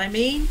know what I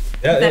mean.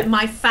 But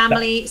my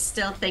family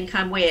still think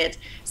I'm weird.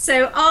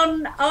 So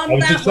on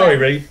that. Sorry,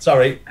 Ree.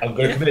 Sorry, I'm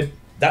going to come in.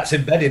 That's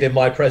embedded in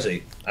my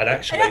Prezi, and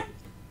actually.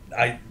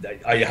 I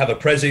have a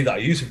Prezi that I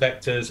use for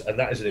vectors, and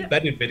that is an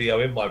embedded video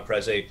in my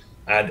Prezi.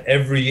 And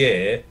every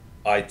year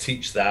I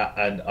teach that,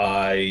 and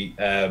I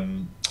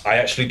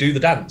actually do the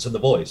dance and the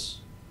voice.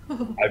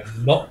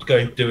 I'm not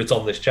going to do it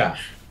on this chat.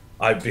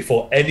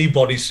 Before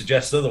anybody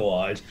suggests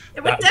otherwise.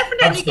 It would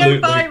definitely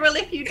go viral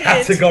if you did.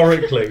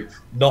 Categorically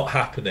not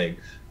happening.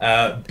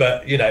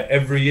 But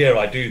every year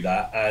I do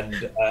that,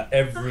 and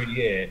every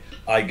year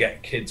I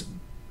get kids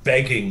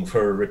begging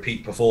for a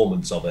repeat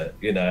performance of it.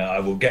 You know, I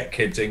will get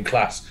kids in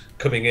class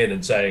coming in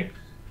and saying,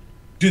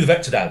 do the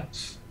vector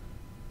dance,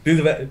 do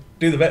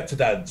the vector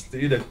dance,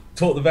 you know,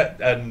 taught the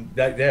vet, and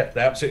they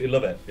absolutely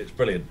love it. It's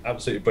brilliant,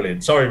 absolutely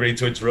brilliant. Sorry, Reed,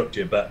 to interrupt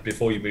you, but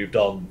before you moved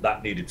on,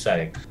 that needed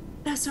saying.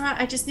 That's all right.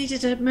 I just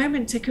needed a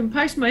moment to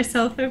compose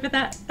myself over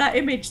that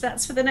image.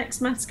 That's for the next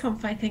Maths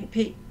Conf, I think,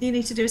 Pete. You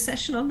need to do a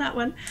session on that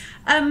one.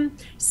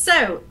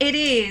 So it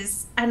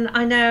is, and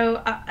I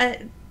know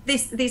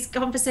these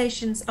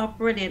conversations are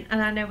brilliant,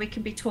 and I know we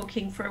can be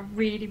talking for a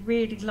really,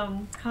 really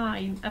long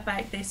time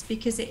about this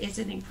because it is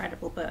an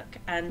incredible book,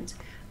 and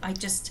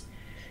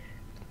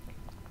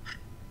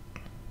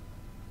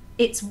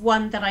it's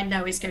one that I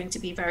know is going to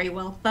be very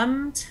well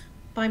thumbed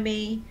by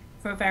me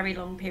for a very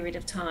long period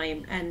of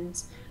time,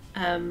 and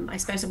I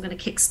suppose I'm going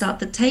to kickstart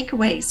the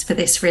takeaways for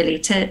this, really,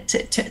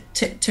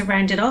 to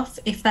round it off,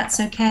 if that's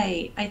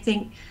okay. I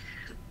think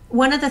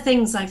one of the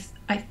things I've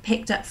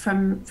picked up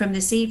from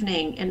this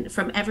evening and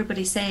from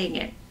everybody saying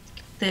it,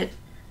 that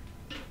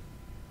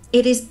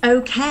it is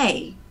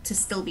okay to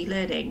still be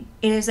learning.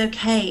 It is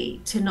okay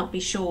to not be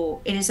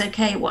sure. It is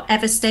okay,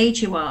 whatever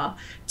stage you are,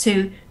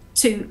 to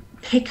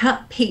pick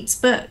up Pete's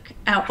book,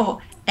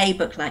 or a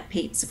book like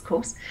Pete's, of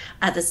course.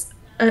 Others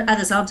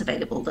aren't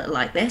available that are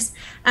like this,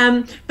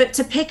 but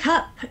to pick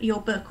up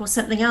your book or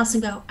something else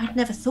and go, I'd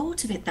never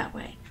thought of it that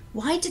way.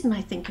 Why didn't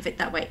I think of it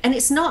that way? And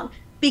it's not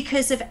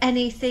because of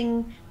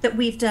anything that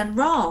we've done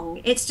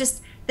wrong. It's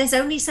just there's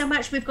only so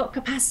much we've got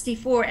capacity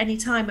for at any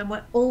time, and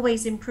we're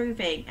always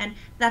improving. And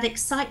that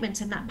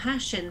excitement and that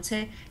passion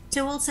to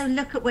also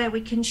look at where we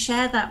can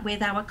share that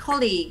with our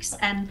colleagues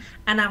and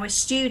our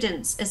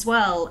students as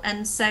well.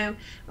 And so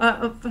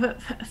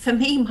for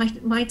me,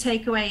 my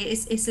takeaway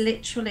is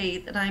literally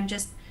that I'm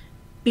just,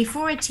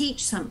 before I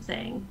teach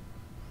something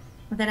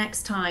the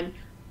next time,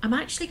 I'm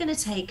actually going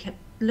to take a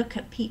look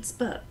at Pete's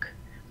book.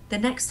 The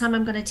next time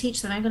I'm going to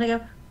teach them, I'm going to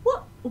go,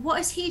 what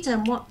has he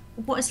done?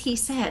 What has he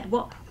said?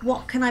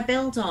 What can I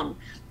build on?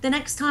 The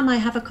next time I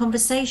have a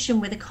conversation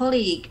with a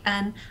colleague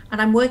and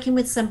I'm working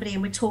with somebody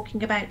and we're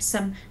talking about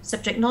some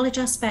subject knowledge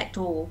aspect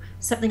or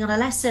something on a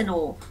lesson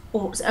or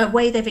a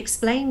way they've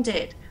explained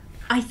it,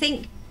 I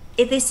think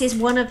this is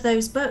one of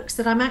those books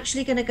that I'm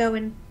actually going to go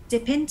and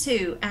dip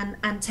into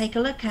and take a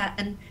look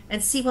at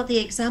and see what the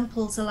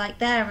examples are like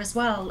there as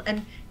well.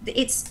 And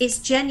it's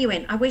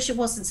genuine. I wish it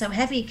wasn't so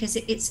heavy, because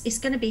it's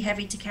going to be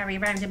heavy to carry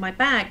around in my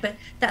bag, but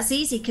that's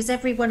easy because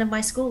every one of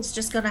my schools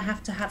just going to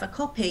have a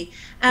copy.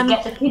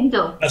 Get the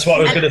Kindle. That's what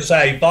I was going to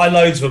say. Buy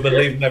loads of them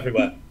and leave them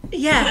everywhere.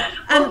 Yeah,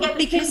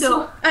 because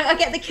I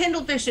get the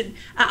Kindle version.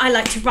 I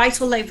like to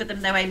write all over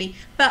them though, Amy.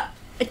 But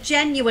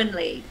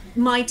genuinely,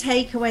 my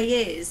takeaway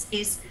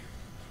is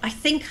I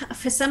think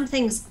for some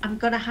things I'm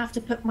going to have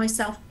to put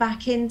myself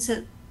back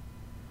into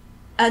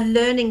a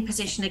learning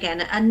position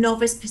again, a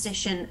novice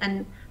position,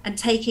 and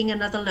taking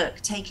another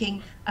look,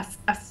 taking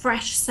a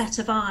fresh set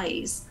of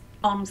eyes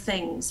on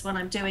things when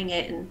I'm doing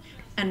it,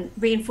 and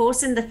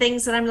reinforcing the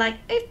things that I'm like,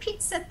 if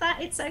Pete said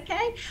that, it's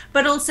okay.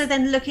 But also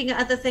then looking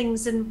at other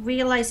things and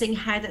realizing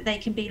how that they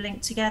can be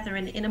linked together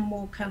in a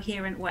more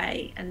coherent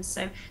way. And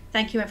so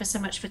thank you ever so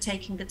much for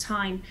taking the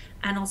time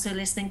and also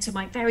listening to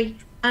my very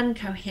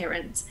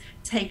uncoherent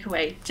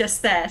takeaway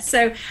just there.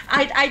 So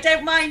I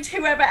don't mind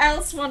whoever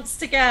else wants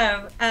to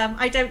go.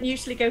 I don't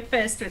usually go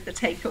first with the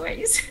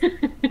takeaways.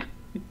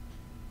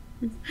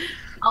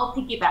 I'll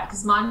piggyback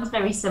because mine was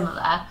very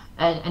similar,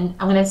 and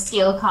I'm going to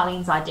steal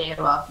Carlene's idea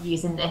of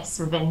using this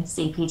within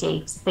CPD,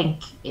 because I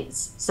think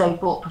it's so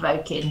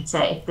thought-provoking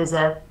to, if there's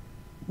a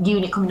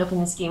unit coming up in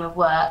the scheme of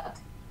work,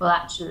 well,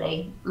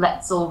 actually,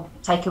 let's all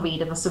take a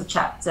read of a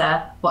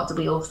subchapter. What do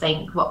we all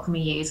think? What can we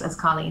use? As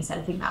Carlene said,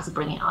 I think that's a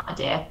brilliant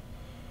idea.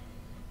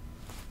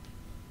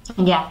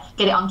 And yeah,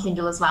 get it on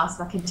Kindle as well,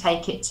 so I can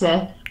take it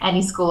to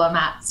any school I'm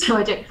at, so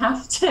I don't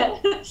have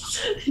to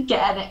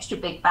get an extra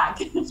big bag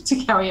to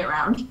carry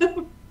around.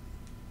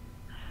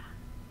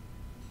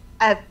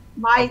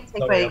 My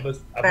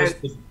takeaway.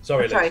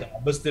 I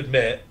must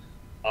admit,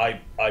 I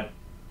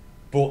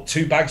brought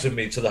 2 bags with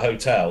me to the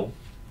hotel,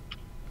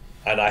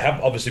 and I have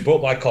obviously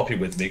brought my copy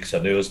with me because I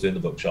knew I was doing the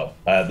book chat,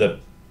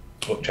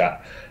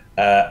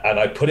 and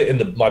I put it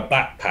in my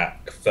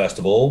backpack first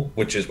of all,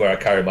 which is where I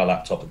carry my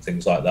laptop and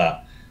things like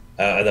that.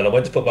 And then I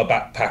went to put my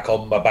backpack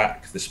on my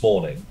back this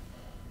morning,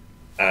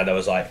 and I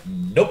was like,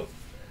 nope,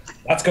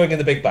 that's going in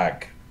the big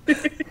bag.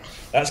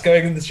 That's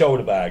going in the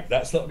shoulder bag.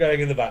 That's not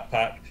going in the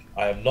backpack.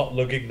 I am not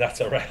lugging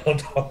that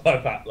around on my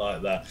back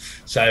like that.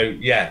 So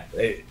yeah,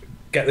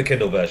 get the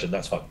Kindle version.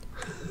 That's fine.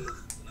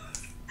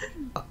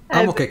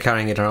 I'm okay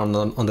carrying it around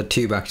on the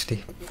tube,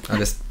 actually. I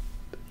just,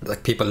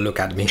 like, people look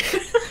at me.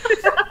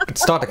 Could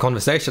start a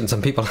conversation,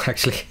 some people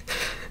actually.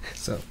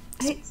 So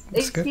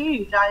it's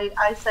huge.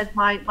 I said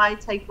my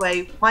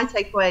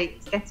takeaway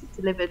is get it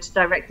delivered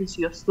directly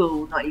to your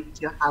school, not even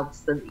to your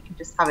house, so that you can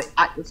just have it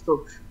at your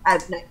school.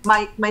 No,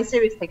 my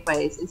serious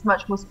takeaway is it's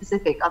much more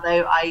specific,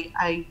 although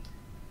I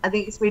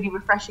think it's really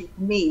refreshing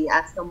for me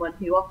as someone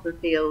who often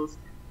feels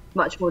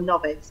much more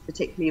novice,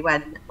 particularly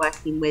when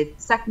working with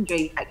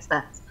secondary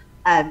experts,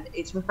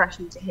 it's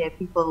refreshing to hear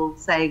people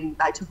saying,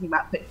 like, talking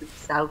about putting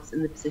themselves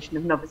in the position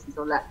of novices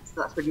or learners.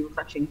 So that's really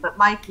refreshing. But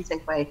my key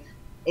takeaway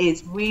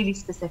is really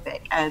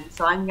specific.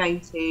 So I'm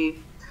going to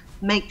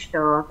make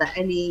sure that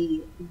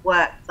any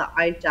work that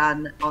I've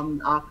done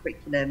on our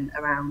curriculum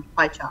around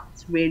pie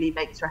charts really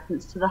makes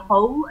reference to the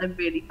whole and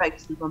really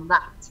focuses on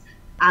that.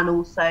 And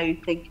also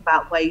think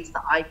about ways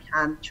that I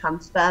can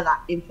transfer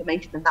that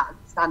information and that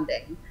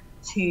understanding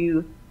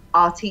to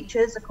our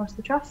teachers across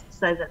the trust,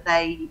 so that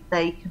they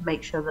can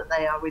make sure that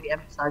they are really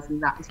emphasising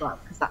that as well,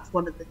 because that's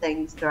one of the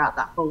things throughout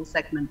that whole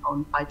segment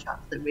on pie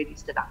charts that really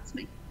stood out to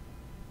me.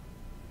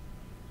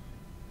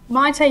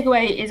 My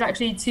takeaway is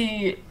actually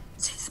to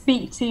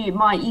speak to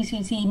my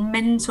ECT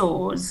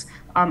mentors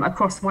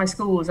across my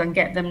schools and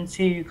get them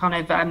to kind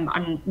of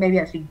and maybe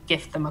actually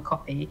gift them a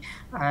copy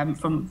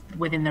from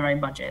within their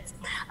own budget,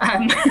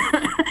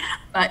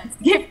 but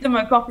give them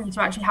a copy to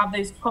actually have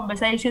those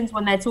conversations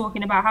when they're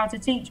talking about how to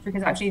teach,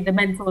 because actually the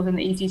mentors and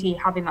the ECT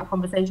having that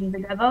conversation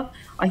together,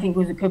 I think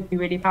could be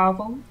really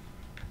powerful.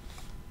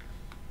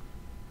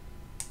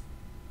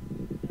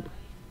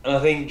 And I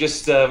think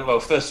just, well,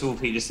 first of all,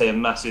 Pete, just say a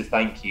massive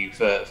thank you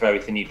for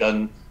everything you've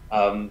done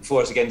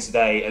for us again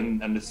today,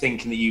 and the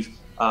thinking that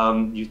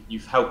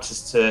you've helped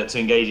us to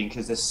engage in,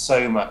 because there's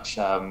so much,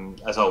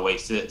 as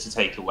always, to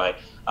take away.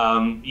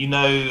 You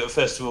know,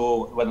 first of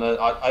all, when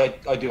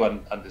I do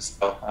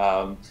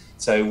undersell,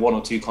 so one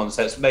or two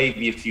concepts,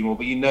 maybe a few more,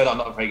 but you know that I'm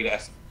not very good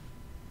at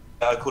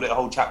I called it a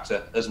whole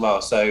chapter as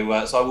well. So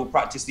I will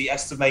practice the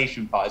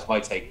estimation part as my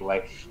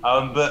takeaway.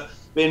 But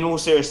in all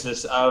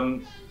seriousness,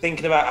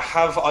 thinking about,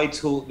 have I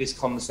taught this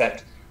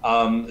concept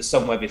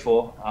somewhere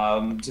before?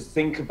 To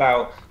think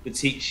about the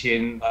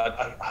teaching,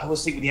 I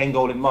always think with the end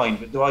goal in mind,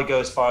 but do I go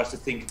as far as to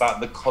think about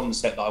the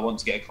concept that I want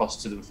to get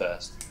across to them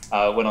first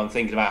when I'm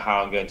thinking about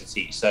how I'm going to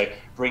teach? So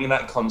bringing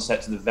that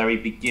concept to the very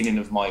beginning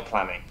of my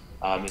planning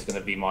is going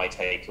to be my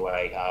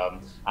takeaway.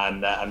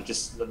 And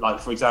just like,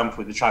 for example,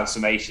 with the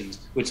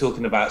transformations, we're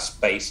talking about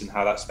space and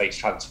how that space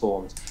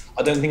transforms.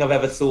 I don't think I've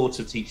ever thought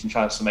of teaching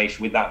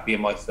transformation with that being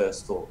my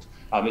first thought.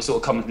 It sort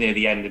of comes near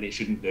the end and it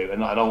shouldn't do.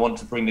 And I want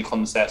to bring the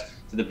concept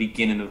to the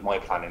beginning of my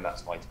planning.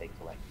 That's my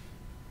takeaway.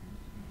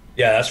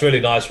 Yeah, that's a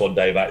really nice one,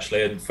 Dave,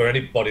 actually. And for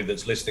anybody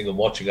that's listening and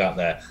watching out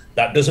there,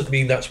 that doesn't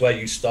mean that's where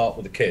you start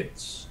with the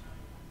kids.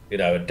 You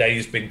know, and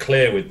Dave's been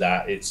clear with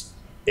that.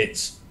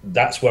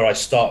 That's where I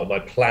start with my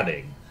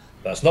planning.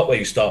 That's not where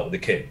you start with the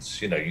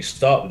kids. You know, you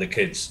start with the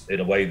kids in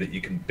a way that you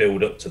can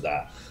build up to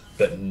that,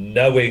 but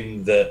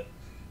knowing that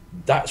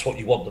that's what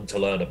you want them to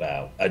learn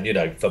about. And, you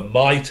know, for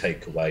my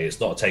takeaway, it's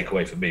not a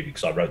takeaway for me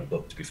because I wrote the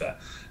book, to be fair.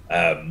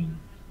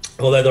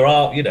 Although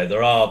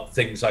there are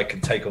things I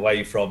can take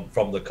away from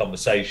the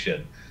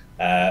conversation,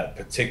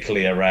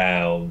 particularly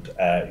around,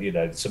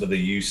 some of the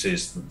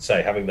uses,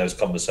 say, having those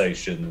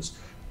conversations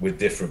with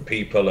different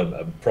people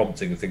and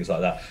prompting and things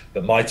like that.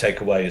 But my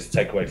takeaway is the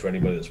takeaway for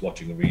anybody that's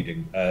watching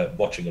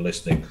or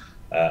listening,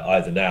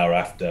 either now or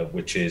after,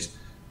 which is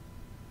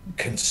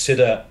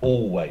consider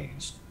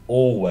always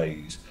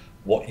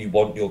what you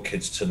want your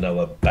kids to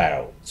know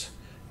about.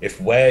 If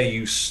where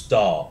you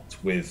start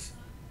with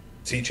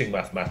teaching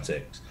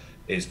mathematics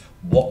is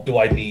what do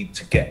I need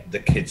to get the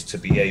kids to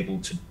be able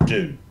to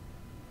do,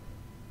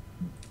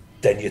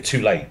 then you're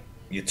too late.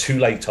 You're too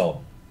late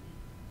on.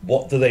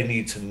 What do they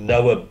need to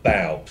know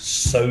about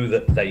so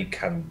that they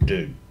can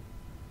do?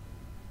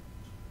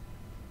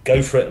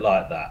 Go for it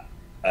like that.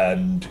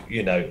 And,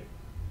 you know,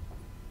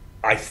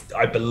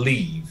 I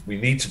believe we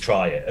need to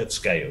try it at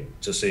scale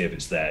to see if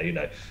it's there. You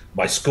know,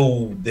 my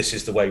school, this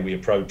is the way we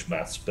approach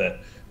maths,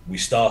 but we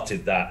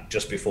started that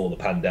just before the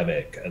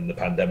pandemic, and the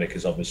pandemic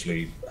has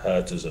obviously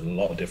hurt us in a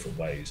lot of different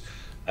ways.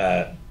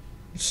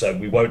 So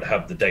we won't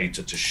have the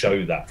data to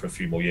show that for a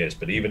few more years,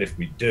 but even if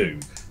we do,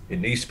 it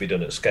needs to be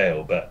done at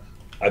scale. But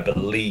I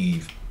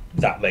believe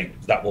that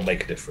will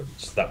make a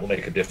difference. That will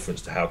make a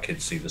difference to how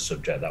kids see the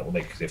subject. That will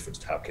make a difference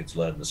to how kids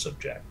learn the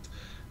subject.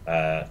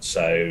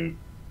 So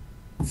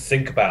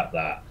think about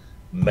that.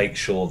 Make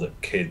sure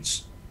that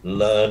kids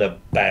learn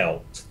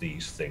about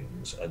these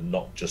things and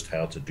not just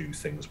how to do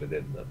things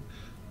within them.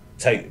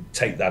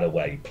 Take that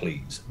away,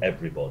 please,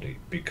 everybody,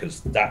 because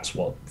that's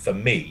what, for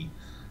me,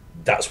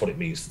 that's what it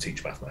means to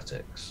teach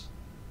mathematics.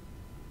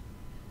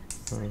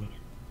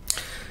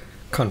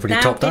 Can't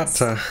really top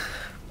that.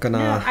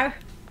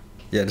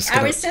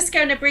 I was just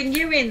going to bring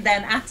you in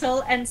then,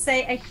 Atul, and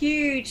say a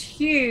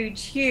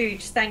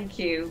huge thank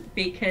you,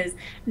 because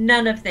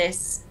none of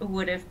this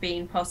would have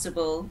been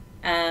possible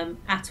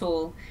at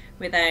all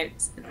without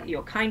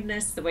your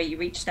kindness, the way you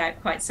reached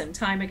out quite some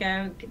time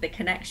ago, the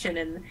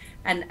connection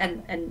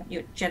and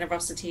your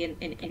generosity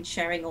in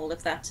sharing all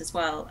of that as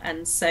well.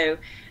 And so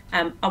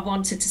I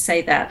wanted to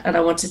say that, and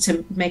I wanted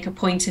to make a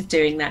point of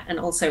doing that. And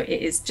also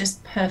it is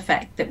just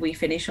perfect that we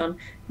finish on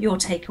your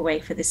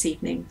takeaway for this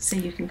evening, so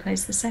you can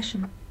close the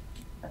session.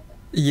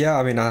 Yeah,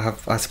 I mean, I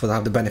suppose I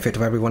have the benefit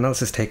of everyone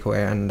else's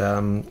takeaway and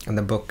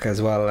the book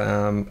as well.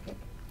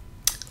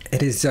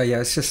 It is,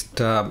 it's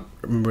just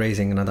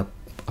raising a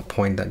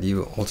point that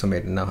you also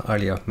made in an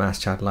earlier Maths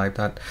Chat Live,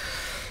 that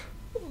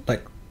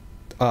like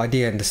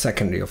idea in the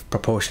secondary of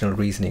proportional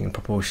reasoning and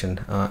proportion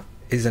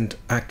isn't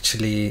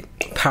actually,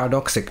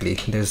 paradoxically,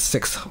 there's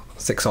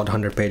six odd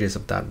hundred pages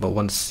of that, but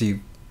once you've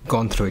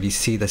gone through it, you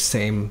see the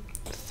same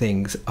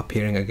things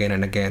appearing again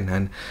and again.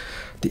 And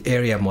the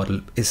area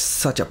model is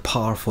such a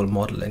powerful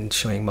model in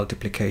showing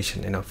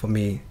multiplication. You know, for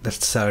me, the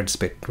surds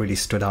bit really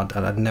stood out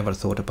that I'd never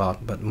thought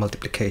about, but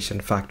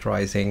multiplication,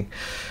 factorizing,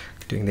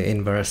 doing the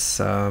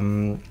inverse,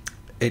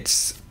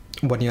 it's,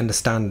 when you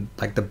understand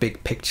like the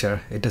big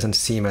picture, it doesn't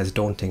seem as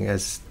daunting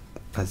as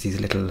these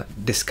little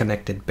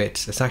disconnected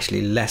bits. It's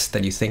actually less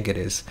than you think it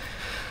is.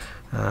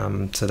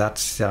 So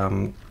that's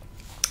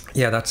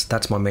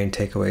that's my main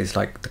takeaway, is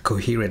like the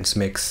coherence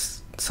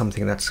makes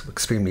something that's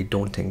extremely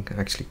daunting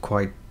actually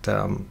quite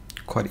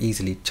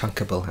easily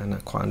chunkable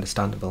and quite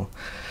understandable.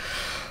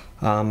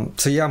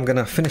 So yeah, I'm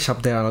gonna finish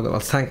up there. I'll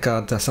thank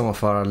some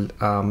of our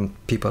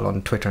people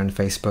on Twitter and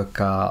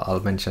Facebook. I'll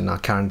mention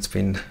Karen's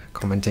been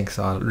commenting,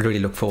 so I really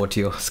look forward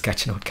to your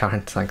sketch note,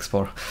 Karen. Thanks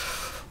for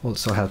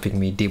also helping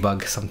me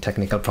debug some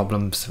technical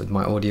problems with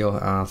my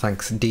audio.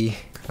 Thanks Dee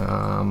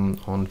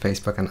on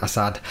Facebook, and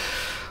Asad.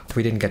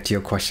 We didn't get to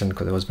your question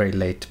because it was very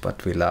late,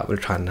 but we'll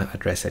try and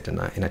address it in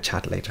a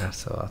chat later.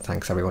 So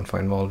thanks everyone for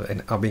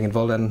being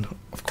involved, and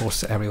of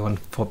course everyone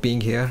for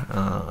being here.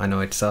 I know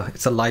it's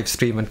a live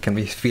stream and can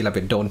feel a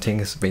bit daunting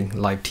as being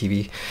live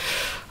TV.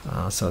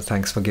 So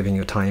thanks for giving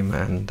your time,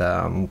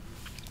 and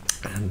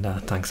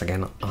thanks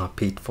again,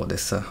 Pete, for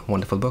this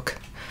wonderful book.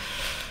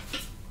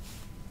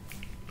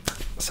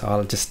 So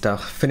I'll just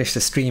finish the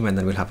stream, and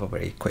then we'll have a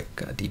very quick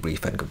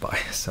debrief and goodbye.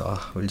 So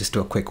we'll just do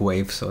a quick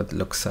wave so it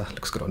looks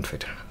good on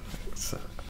Twitter.